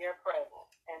dwell in your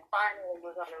presence. And finally,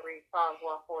 we're going to read Psalms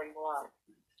 141.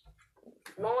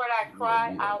 Lord, I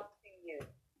cry out to you.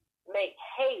 Make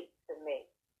haste to me.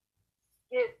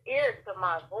 Give ear to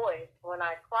my voice when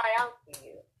I cry out to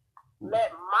you. Let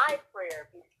my prayer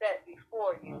be set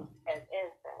before you as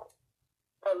incense,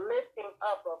 the lifting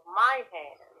up of my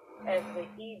hands as the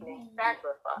evening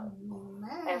sacrifice.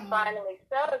 And finally,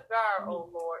 set a guard, O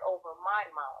Lord, over my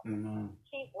mouth.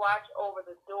 Keep watch over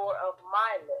the door of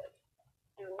my lips.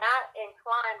 Do not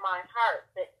incline my heart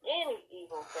to any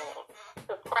evil thing,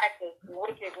 to practice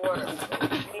wicked words.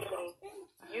 Meaning,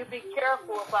 you be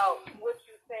careful about what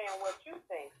you say and what you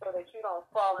think, so that you don't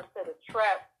fall into the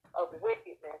trap of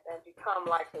wickedness and become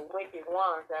like the wicked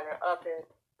ones that are up in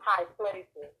high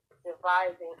places,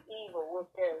 devising evil with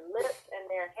their lips and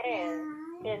their hands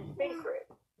in secret.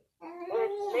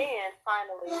 Which men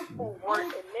finally who work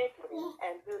iniquity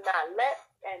and do not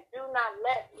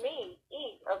let me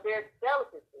eat of their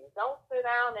delicacies. Don't sit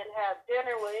down and have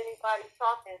dinner with anybody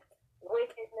talking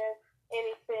wickedness,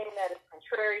 anything that is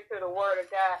contrary to the word of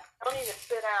God. Don't even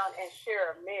sit down and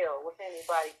share a meal with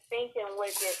anybody thinking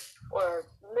wicked or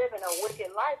living a wicked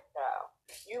lifestyle.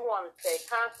 You want to stay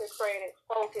consecrated,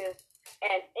 focused,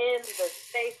 and in the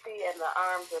safety and the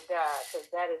arms of God, because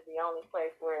that is the only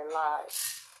place where it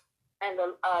lies. And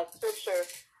the scripture,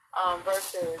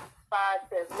 verses 5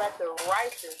 says, let the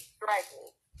righteous strike me.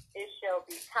 It shall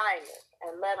be kindness,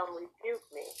 and let them rebuke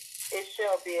me. It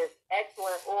shall be as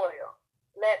excellent oil.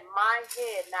 Let my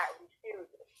head not refuse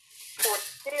it. For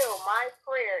still my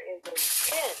prayer is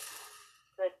against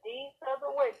the deeds of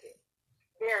the wicked.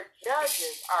 Their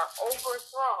judges are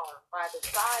overthrown by the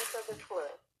sides of the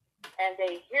cliff, and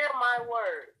they hear my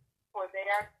words, for they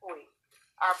are sweet.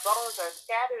 Our bones are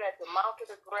scattered at the mouth of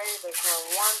the grave as when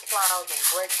one plows and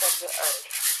breaks up the earth.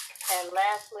 And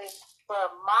lastly, but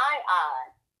my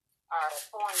eyes are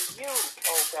upon you,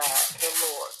 O God, the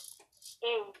Lord.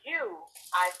 In you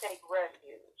I take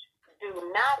refuge. Do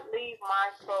not leave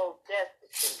my soul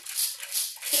destitute.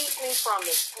 Keep me from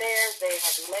the snares they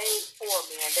have laid for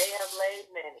me, and they have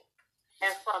laid many.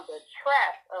 And from the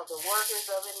traps of the workers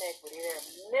of iniquity. There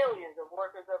are millions of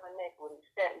workers of iniquity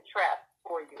setting traps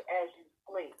for you as you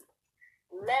sleep.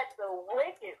 Let the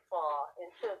wicked fall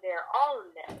into their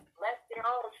own net. Let their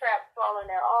own traps fall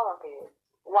in their own heads,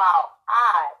 while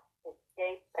I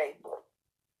escape safely.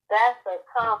 That's a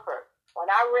comfort. When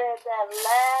I read that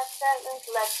last sentence,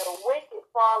 let the wicked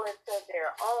fall into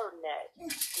their own net,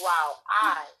 while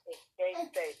I escape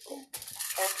safely.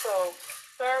 And so,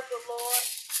 serve the Lord.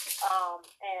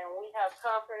 And we have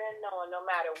comfort in knowing no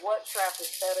matter what trap is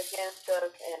set against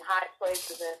us in high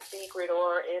places, in secret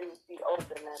or in the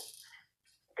openness,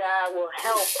 God will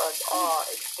help us all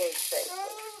escape safely.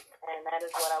 And that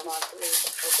is what I want to leave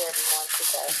with everyone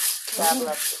today. God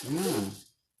bless you.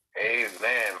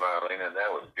 Amen, Marlena. That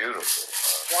was beautiful.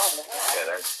 Yeah,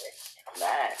 that's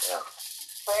nice. Yeah.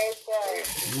 Praise God.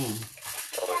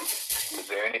 So, is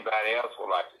there anybody else who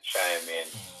would like to chime in?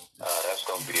 That's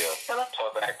going to be a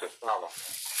tough act to follow.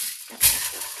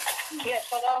 Yes,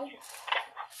 hello?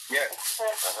 Yes.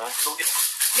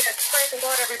 Yes, praise the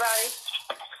Lord, everybody.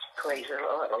 Praise the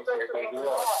Lord. Praise the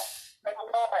Lord. Praise the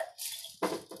Lord.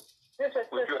 This is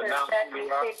Sister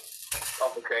Jackie.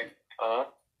 Oh, okay. Go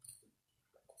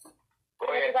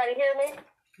ahead. Everybody hear me?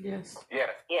 Yes.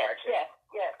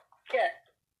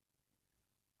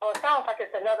 Well, it sounds like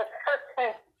it's another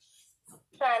person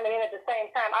chiming in at the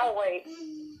same time. I'll wait.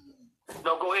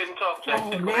 No, go ahead and talk,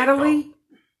 Jackie. Natalie?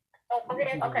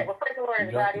 Okay, well, praise the Lord,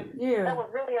 everybody. Yeah. That was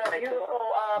really a beautiful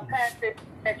passage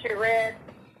that you read,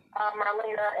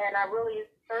 Marlena, and I really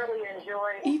thoroughly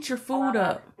enjoyed Eat your food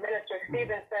up. Minister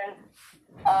Stevenson's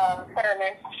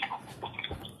sermon.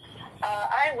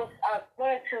 I was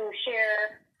going to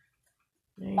share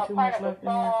Ain't too part much of a left in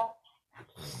there. song.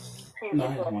 Excuse me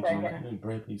for a second.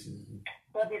 Bread pieces.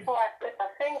 But before I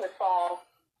sing the song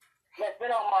that's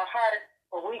been on my heart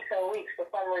for weeks and weeks for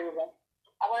some reason,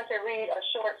 I want to read a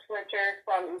short scripture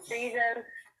from Ephesians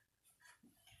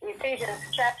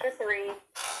chapter 3,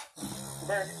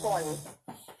 verse 20.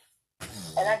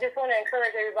 And I just want to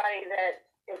encourage everybody that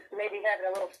is maybe having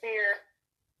a little fear,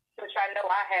 which I know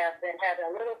I have been having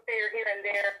a little fear here and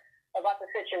there about the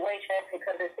situation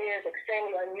because it is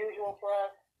extremely unusual for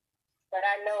us. But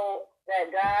I know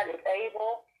that God is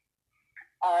able,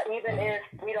 even if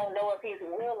we don't know if he's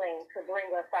willing to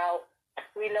bring us out,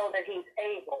 we know that he's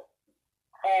able.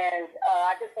 And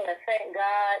I just want to thank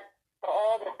God for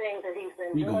all the things that he's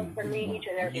been doing for me each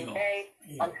and every day.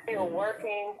 I'm still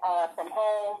working from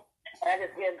home. And I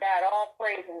just give God all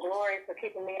praise and glory for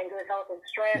keeping me in good health and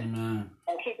strength and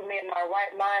keeping me in my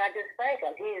right mind. I just thank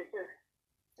him. He has just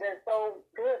been so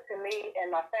good to me and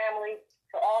my family,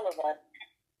 to all of us.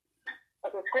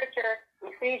 But the scripture,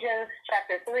 Ephesians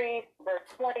chapter 3, verse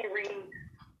 20 reads,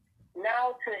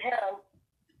 "Now to him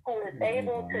who is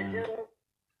able to do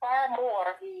far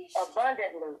more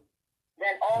abundantly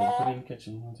than all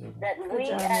that we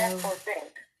ask or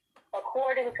think,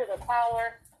 according to the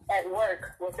power at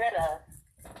work within us.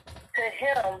 To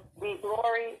him be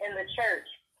glory in the church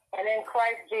and in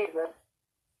Christ Jesus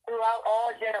throughout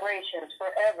all generations,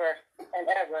 forever and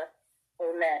ever.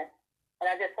 Amen." And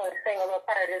I just want to sing a little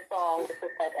part of this song just a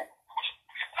second.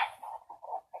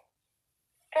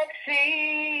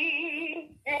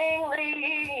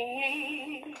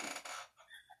 Exceedingly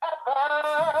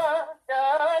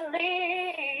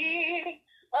abundantly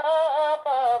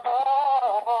above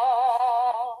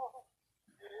all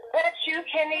that you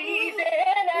can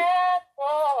even ask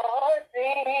or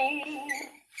think,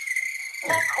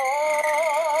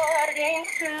 according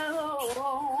to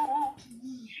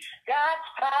God's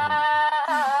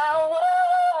power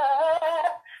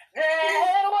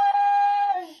that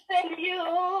works in you.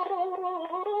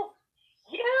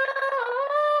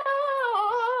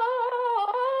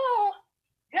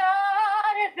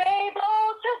 God is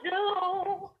able to do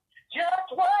just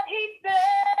what he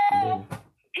said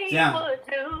he would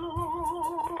do.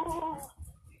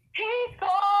 He's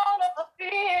gonna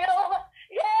fulfill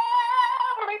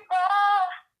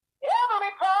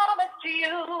every promise to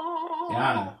you.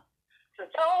 So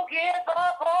don't give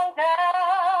up on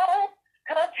God,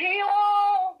 'cause he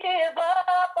won't give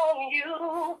up on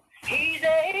you. He's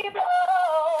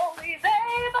able, he's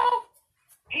able,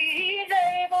 he's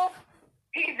able,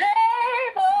 he's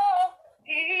able,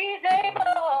 he's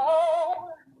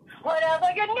able.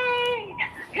 Whatever you need,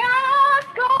 God's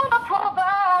gonna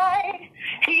provide.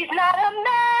 He's not a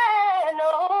man,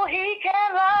 no, he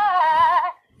can't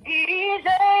lie. He's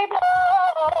able.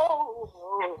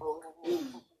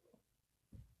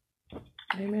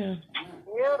 Amen.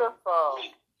 Beautiful.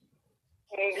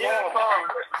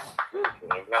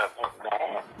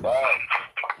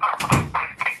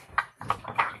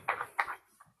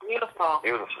 Beautiful.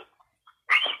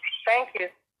 Thank you.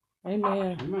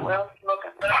 Amen. Well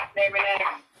spoken. Amen.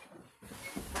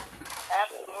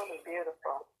 Absolutely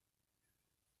beautiful.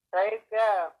 Praise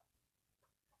God.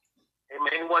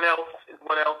 Amen. Anyone else?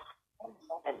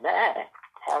 Amen.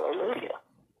 Hallelujah.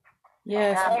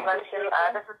 Yes. God bless you.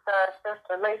 This is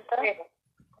Sister Lisa.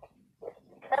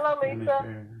 Hello, Lisa.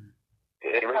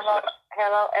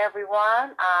 Hello,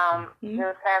 everyone.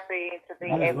 Just happy to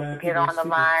be able to get on the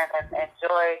line and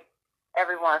enjoy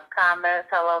everyone's comments.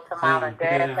 Hello to Mom and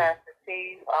Dad, Pastor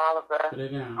T, all of the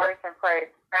Grace and Praise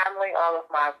family, all of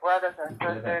my brothers and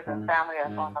sisters and family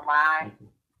that's on the line.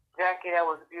 Jackie, that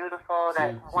was beautiful.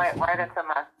 That went right into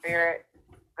my spirit.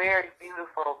 Very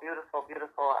beautiful, beautiful,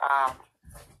 beautiful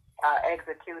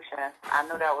execution. I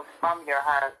knew that was from your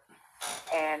heart.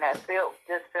 And that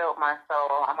just filled my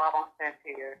soul. I'm almost in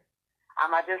tears.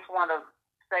 I just want to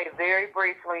say very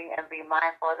briefly and be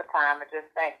mindful of the time and just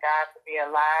thank God to be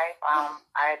alive.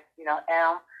 I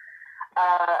am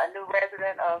a new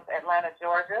resident of Atlanta,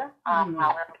 Georgia.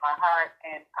 However, my heart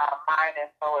and mind and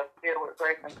soul is filled with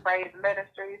Grace and Praise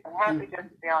Ministries. I'm happy just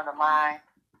to be on the line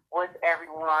with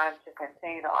everyone to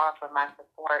continue to offer my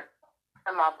support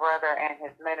to my brother and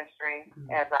his ministry,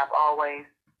 as I've always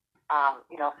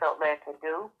felt led to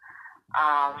do.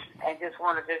 And just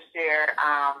want to share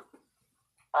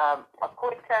a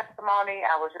quick testimony.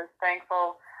 I was just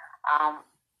thankful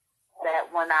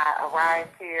that when I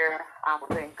arrived here, I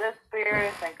was in good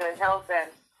spirits and good health,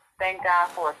 and thank God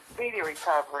for a speedy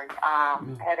recovery.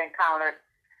 Had encountered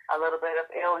a little bit of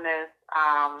illness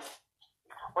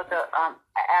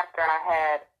after I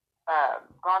had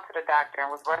gone to the doctor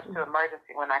and was rushed to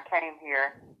emergency when I came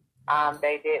here.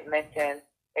 They did mention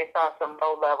they saw some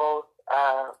low levels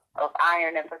of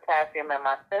iron and potassium in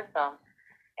my system,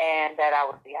 and that I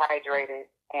was dehydrated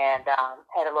and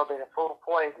had a little bit of food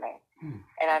poisoning.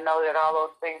 And I know that all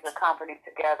those things accompanied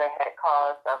together had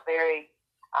caused a very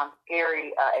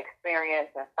scary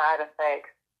experience and side effects,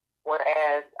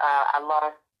 whereas I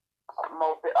lost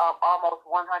almost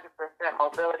 100%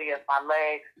 mobility of my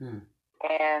legs,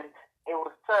 and it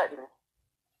was sudden.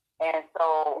 And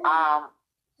so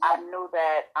I knew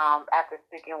that after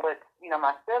speaking with,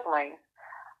 my siblings,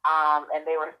 and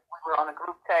we were on a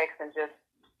group text and just,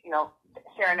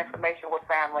 sharing information with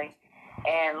family.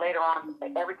 And later on,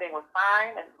 everything was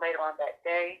fine. And later on that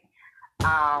day,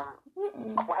 I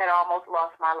had almost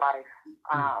lost my life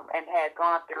and had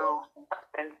gone through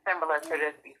something similar to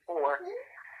this before.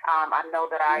 I know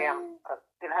that I am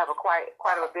going to have quite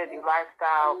a busy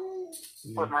lifestyle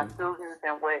with my students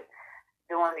and with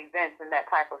doing events and that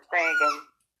type of thing, and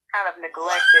kind of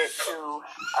neglected to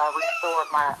restore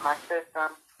my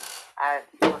system. I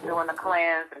was doing a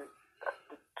cleanse and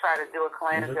try to do a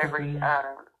cleanse every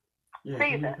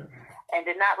season, and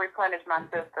did not replenish my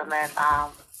system, and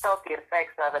felt the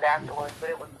effects of it afterwards, but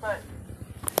it was sudden.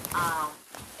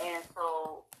 And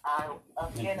so,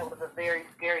 again, it was a very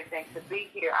scary thing to be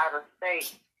here out of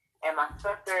state. And my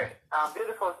sister,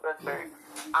 beautiful sister,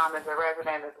 is a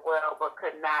resident as well, but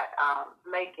could not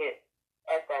make it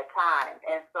at that time.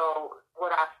 And so what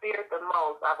I feared the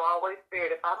most, I've always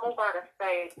feared, if I move out of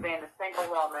state, being a single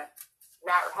woman,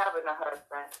 not having a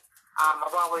husband,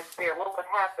 I've always feared what would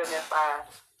happen if I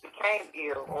became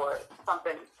ill or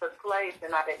something took place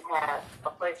and I didn't have a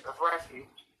place of refuge.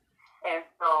 And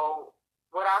so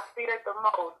what I feared the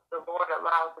most, the Lord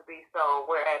allowed to be so,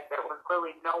 whereas there was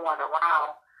really no one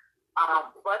around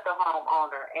but the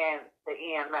homeowner and the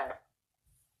EMS.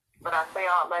 But I say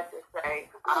all that to say,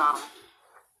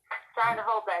 trying to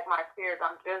hold back my tears,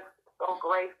 I'm just so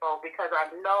grateful because I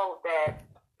know that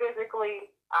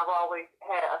physically I've always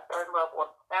had a certain level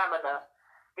of stamina,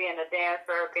 being a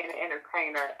dancer, being an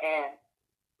entertainer, and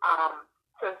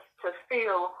to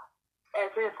feel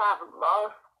as if I've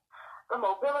lost the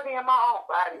mobility in my own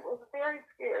body was very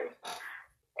scary.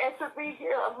 And to be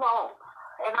here alone.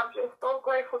 And I'm just so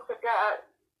grateful to God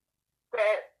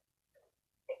that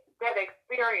that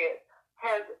experience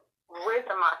has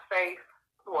risen my faith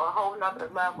to a whole nother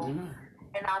level.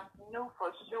 And I knew for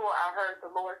sure, I heard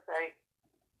the Lord say,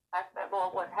 I said,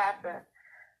 Lord, what happened?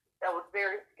 That was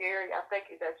very scary. I thank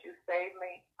you that you saved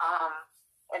me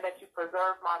and that you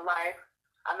preserved my life.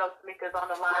 I know Tamika's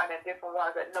on the line and different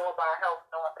ones that know about health,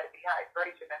 knowing that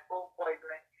dehydration and food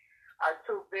poisoning are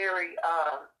two very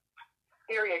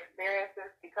scary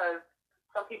experiences because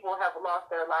some people have lost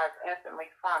their lives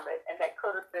instantly from it, and that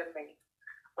could have been me.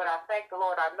 But I thank the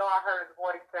Lord. I know I heard his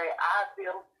voice say, I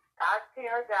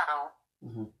tear down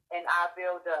and I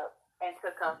build up. And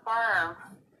to confirm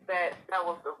that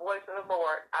was the voice of the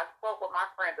Lord, I spoke with my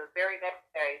friend the very next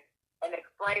day and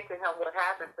explained to him what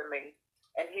happened to me.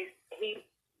 And he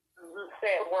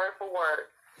said word for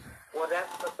word, well, that's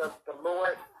what the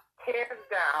Lord tears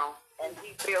down and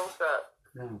he builds up.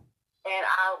 And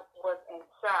I was in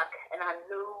shock, and I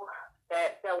knew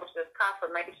that was just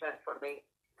confirmation for me.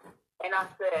 And I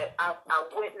said, I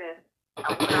witnessed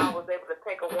when I was able to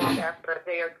take a walk after a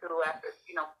day or two after,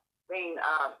 being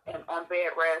on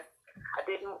bed rest. I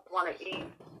didn't want to eat.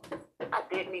 I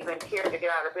didn't even care to get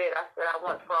out of bed. I said I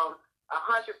went from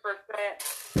 100%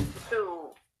 to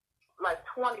like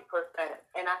 20%.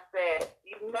 And I said,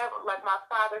 you never, like my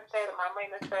father said and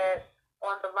Marlena said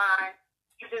on the line,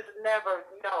 you just never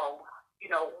know,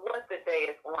 what the day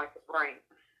is going to bring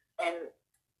and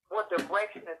what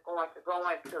direction it's going to go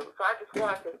into. So I just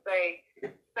wanted to say,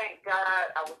 thank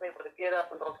God I was able to get up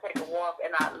and go take a walk,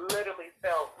 and I literally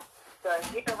felt the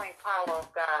healing power of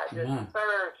God just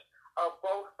surge of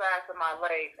both sides of my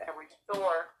legs and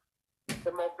restore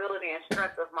the mobility and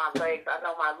strength of my legs. I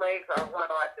know my legs are one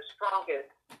of the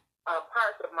strongest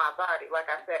parts of my body,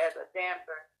 like I said, as a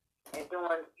dancer and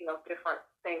doing, different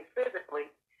things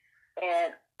physically.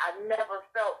 And I never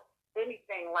felt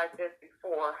anything like this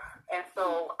before. And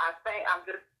so I think I'm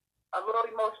just a little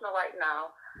emotional right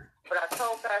now. But I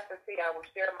told Pastor C I would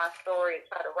share my story and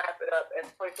try to wrap it up as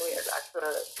quickly as I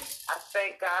could. I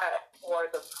thank God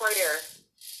for the prayers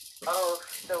of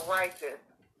the righteous.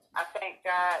 I thank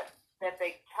God that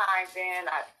they chimed in.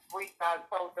 I reached out and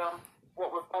told them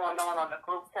what was going on the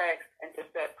group text and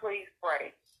just said, please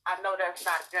pray. I know that's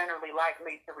not generally like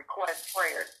me to request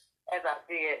prayers as I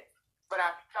did, but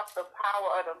I felt the power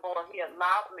of the Lord. He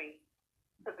allowed me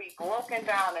to be broken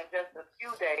down in just a few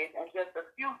days. In just a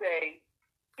few days,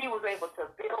 he was able to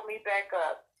build me back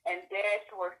up. And Dad,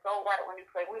 you were so right when you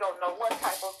say we don't know what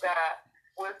type of God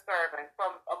we're serving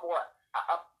from a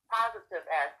positive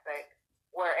aspect,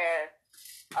 whereas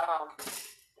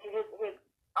his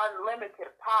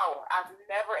unlimited power. I've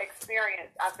never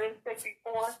experienced. I've been sick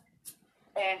before,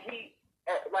 and he,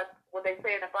 like what they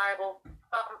say in the Bible,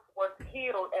 some was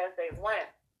healed as they went.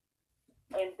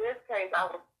 In this case, I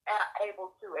was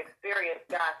able to experience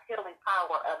God's healing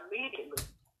power immediately.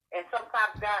 And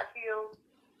sometimes God heals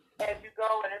as you go,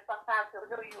 and then sometimes He'll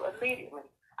heal you immediately.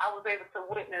 I was able to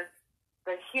witness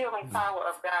the healing power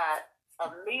of God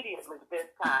immediately this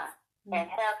time, and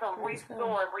have Him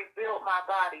restore and rebuild my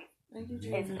body in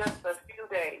just a few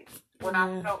days when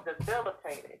I felt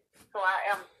debilitated. So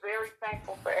I am very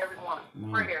thankful for everyone's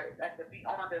prayers, and to be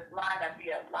on this line and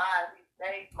be alive. He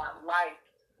saved my life.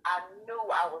 I knew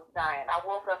I was dying. I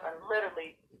woke up and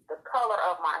literally the color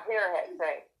of my hair had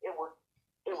changed. It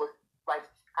was like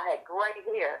I had gray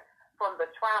hair from the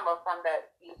trauma from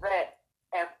that event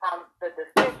and from the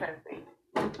deficiency.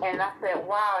 And I said,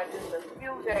 wow, in just a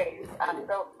few days, I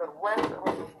felt the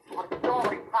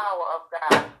restoring power of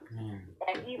God.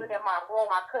 And even in my room,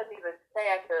 I couldn't even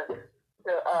stand to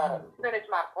finish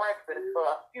my breakfast for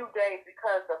a few days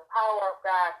because the power of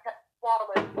God kept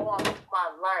falling on my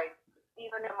life,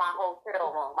 even in my hotel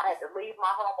room. I had to leave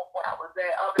my home before I was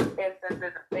there. Other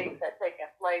instances and things had taken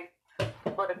place.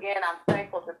 But again, I'm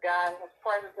thankful to God. His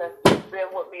presence has been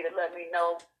with me to let me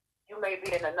know you may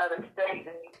be in another state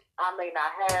and I may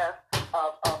not have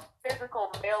a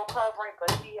physical male covering,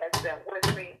 but He has been with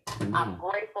me. I'm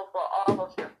grateful for all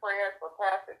of your prayers, for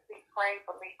Pastor T praying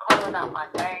for me, calling out my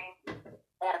name,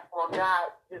 and for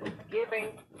God just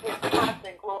giving His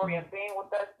constant glory and being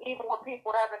with us, even when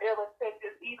people having ill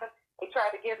intentions, even they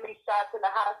tried to give me shots in the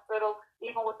hospital,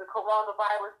 even with the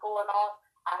coronavirus going on.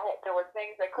 There were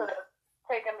things that could have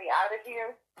taken me out of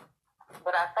here,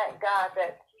 but I thank God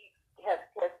that He has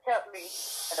kept me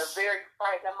in a very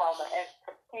frightening moment, and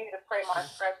continue to pray my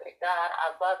strength in God.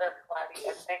 I love everybody,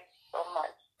 and thank you so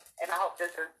much. And I hope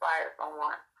this inspires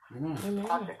someone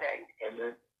on today.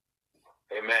 Amen.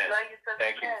 Amen. Thank you for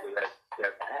that.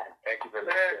 Thank you for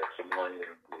that testimony.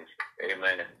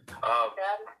 Amen.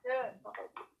 God is good.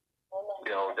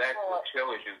 That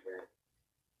shows you that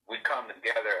we come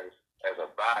together as a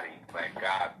body, like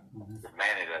God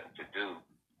demanded us to do.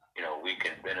 We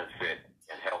can benefit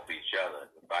and help each other.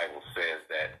 The Bible says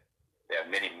that there are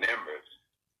many members,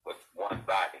 but one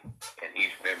body, and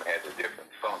each member has a different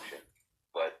function.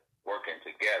 But working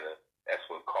together, that's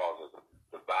what causes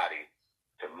the body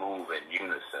to move in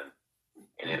unison.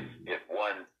 And if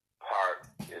one part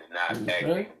is not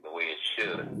acting the way it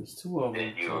should,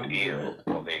 then you're ill,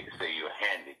 or they say you're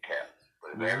handicapped.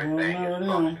 But if everything is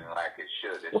functioning like it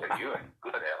should, they say you're in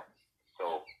good health.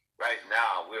 So right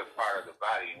now, we're part of the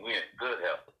body, and we're in good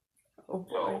health.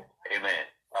 So, amen.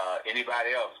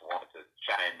 Anybody else want to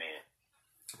chime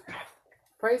in?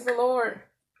 Praise the Lord.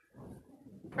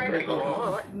 Praise the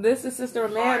Lord. This is Sister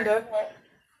Amanda.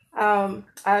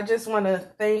 I just want to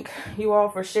thank you all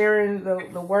for sharing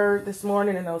the word this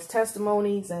morning and those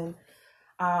testimonies. And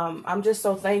I'm just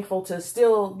so thankful to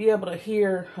still be able to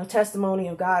hear a testimony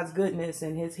of God's goodness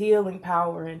and His healing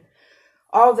power and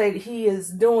all that He is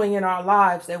doing in our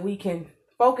lives, that we can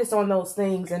focus on those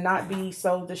things and not be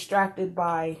so distracted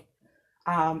by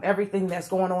everything that's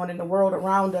going on in the world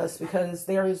around us, because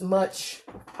there is much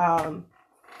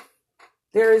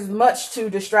to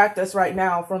distract us right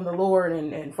now from the Lord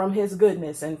and from His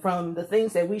goodness and from the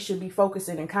things that we should be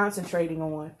focusing and concentrating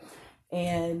on.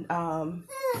 And,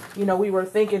 we were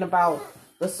thinking about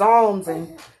the Psalms,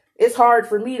 and it's hard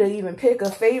for me to even pick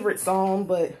a favorite Psalm,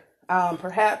 but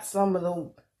perhaps some of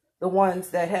the ones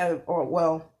that have,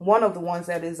 one of the ones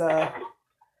that is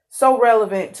so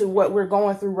relevant to what we're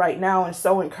going through right now and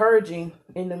so encouraging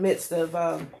in the midst of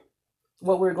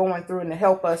what we're going through, and to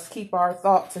help us keep our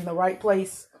thoughts in the right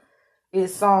place,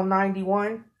 is Psalm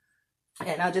 91.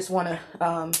 And I just want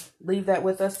to leave that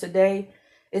with us today.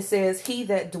 It says, "He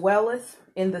that dwelleth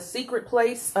in the secret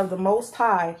place of the Most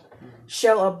High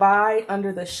shall abide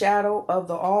under the shadow of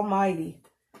the Almighty."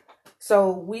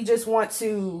 So we just want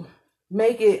to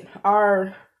make it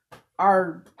our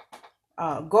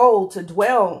goal to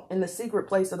dwell in the secret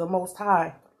place of the Most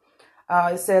High.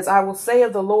 It says, "I will say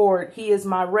of the Lord, He is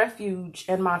my refuge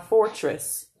and my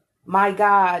fortress. My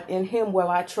God, in Him will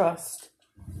I trust.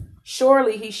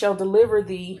 Surely He shall deliver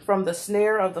thee from the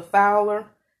snare of the fowler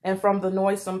and from the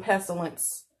noisome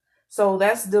pestilence." So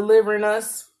that's delivering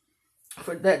us.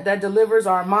 That delivers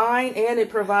our mind, and it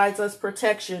provides us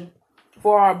protection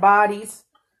for our bodies.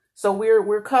 So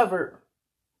we're covered.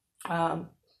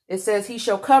 It says, "He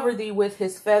shall cover thee with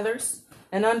His feathers,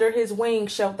 and under His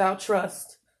wings shalt thou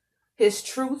trust. His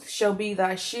truth shall be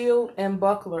thy shield and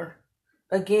buckler.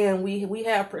 again, we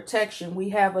have protection. We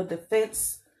have a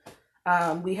defense.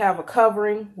 We have a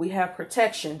covering. We have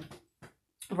protection.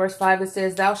 Verse 5, it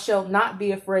says, thou shalt not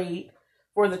be afraid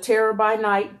for the terror by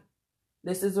night.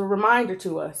 This is a reminder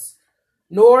to us.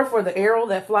 Nor for the arrow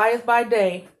that flieth by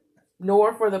day,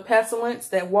 nor for the pestilence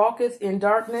that walketh in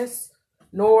darkness,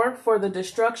 nor for the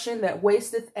destruction that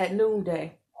wasteth at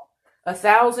noonday.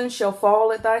 1,000 shall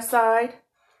fall at thy side,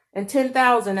 and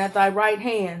 10,000 at thy right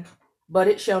hand, but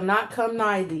it shall not come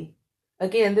nigh thee.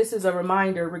 Again, this is a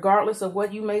reminder, regardless of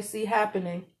what you may see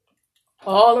happening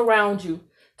all around you,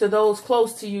 to those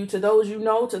close to you, to those you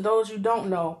know, to those you don't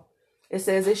know. It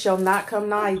says, it shall not come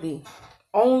nigh thee.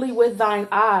 Only with thine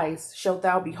eyes shalt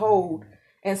thou behold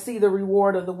and see the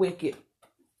reward of the wicked.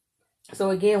 So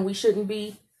again, we shouldn't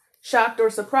be shocked or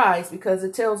surprised, because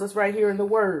it tells us right here in the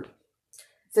word.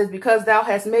 It says, because thou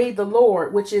hast made the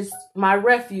Lord, which is my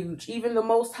refuge, even the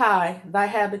Most High, thy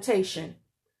habitation.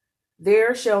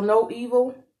 There shall no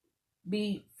evil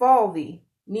befall thee,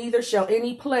 neither shall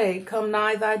any plague come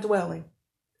nigh thy dwelling.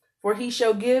 For he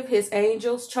shall give his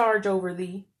angels charge over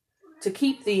thee, to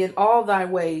keep thee in all thy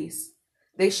ways.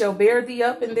 They shall bear thee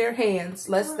up in their hands,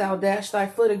 lest thou dash thy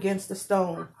foot against a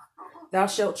stone. Thou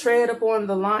shalt tread upon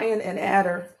the lion and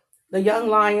adder, the young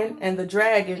lion and the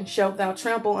dragon shalt thou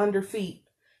trample under feet.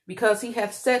 Because he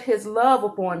hath set his love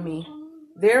upon me,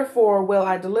 therefore will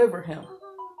I deliver him.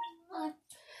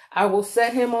 I will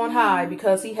set him on high,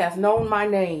 because he hath known my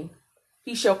name.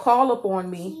 He shall call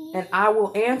upon me, and I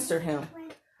will answer him.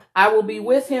 I will be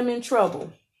with him in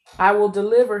trouble. I will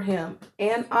deliver him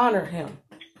and honor him.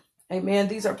 Amen.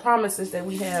 These are promises that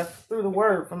we have through the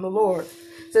word from the Lord.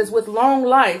 It says, with long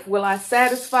life will I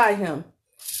satisfy him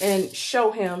and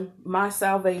show him my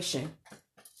salvation.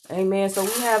 Amen. So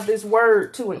we have this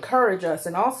word to encourage us.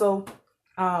 And also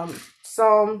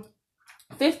Psalm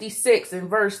 56 in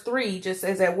verse 3 just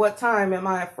says, at what time am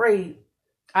I afraid?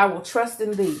 I will trust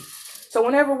in thee. So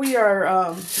whenever we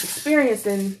are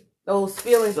experiencing those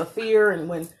feelings of fear, and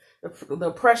when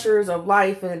the pressures of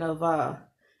life and of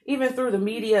even through the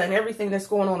media and everything that's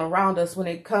going on around us, when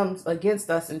it comes against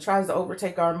us and tries to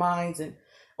overtake our minds and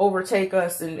overtake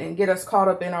us and get us caught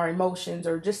up in our emotions,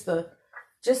 or just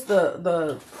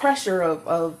the pressure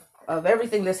of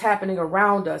everything that's happening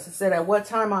around us, it said, at what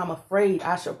time I'm afraid,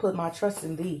 I shall put my trust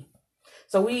in thee.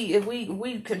 So if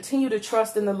we continue to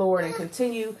trust in the Lord and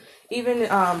continue, even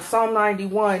Psalm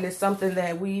 91 is something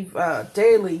that we've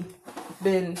daily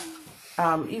been,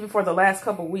 even for the last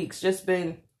couple of weeks, just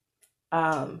been,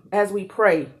 as we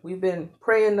pray, we've been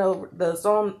praying the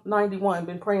Psalm 91,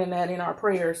 been praying that in our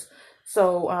prayers.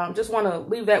 So just want to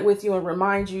leave that with you and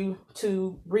remind you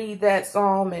to read that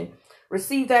Psalm and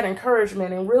receive that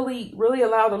encouragement, and really, really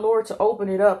allow the Lord to open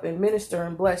it up and minister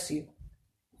and bless you.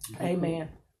 Amen.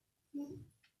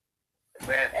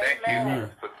 Man, thank you.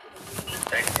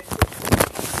 Thank you.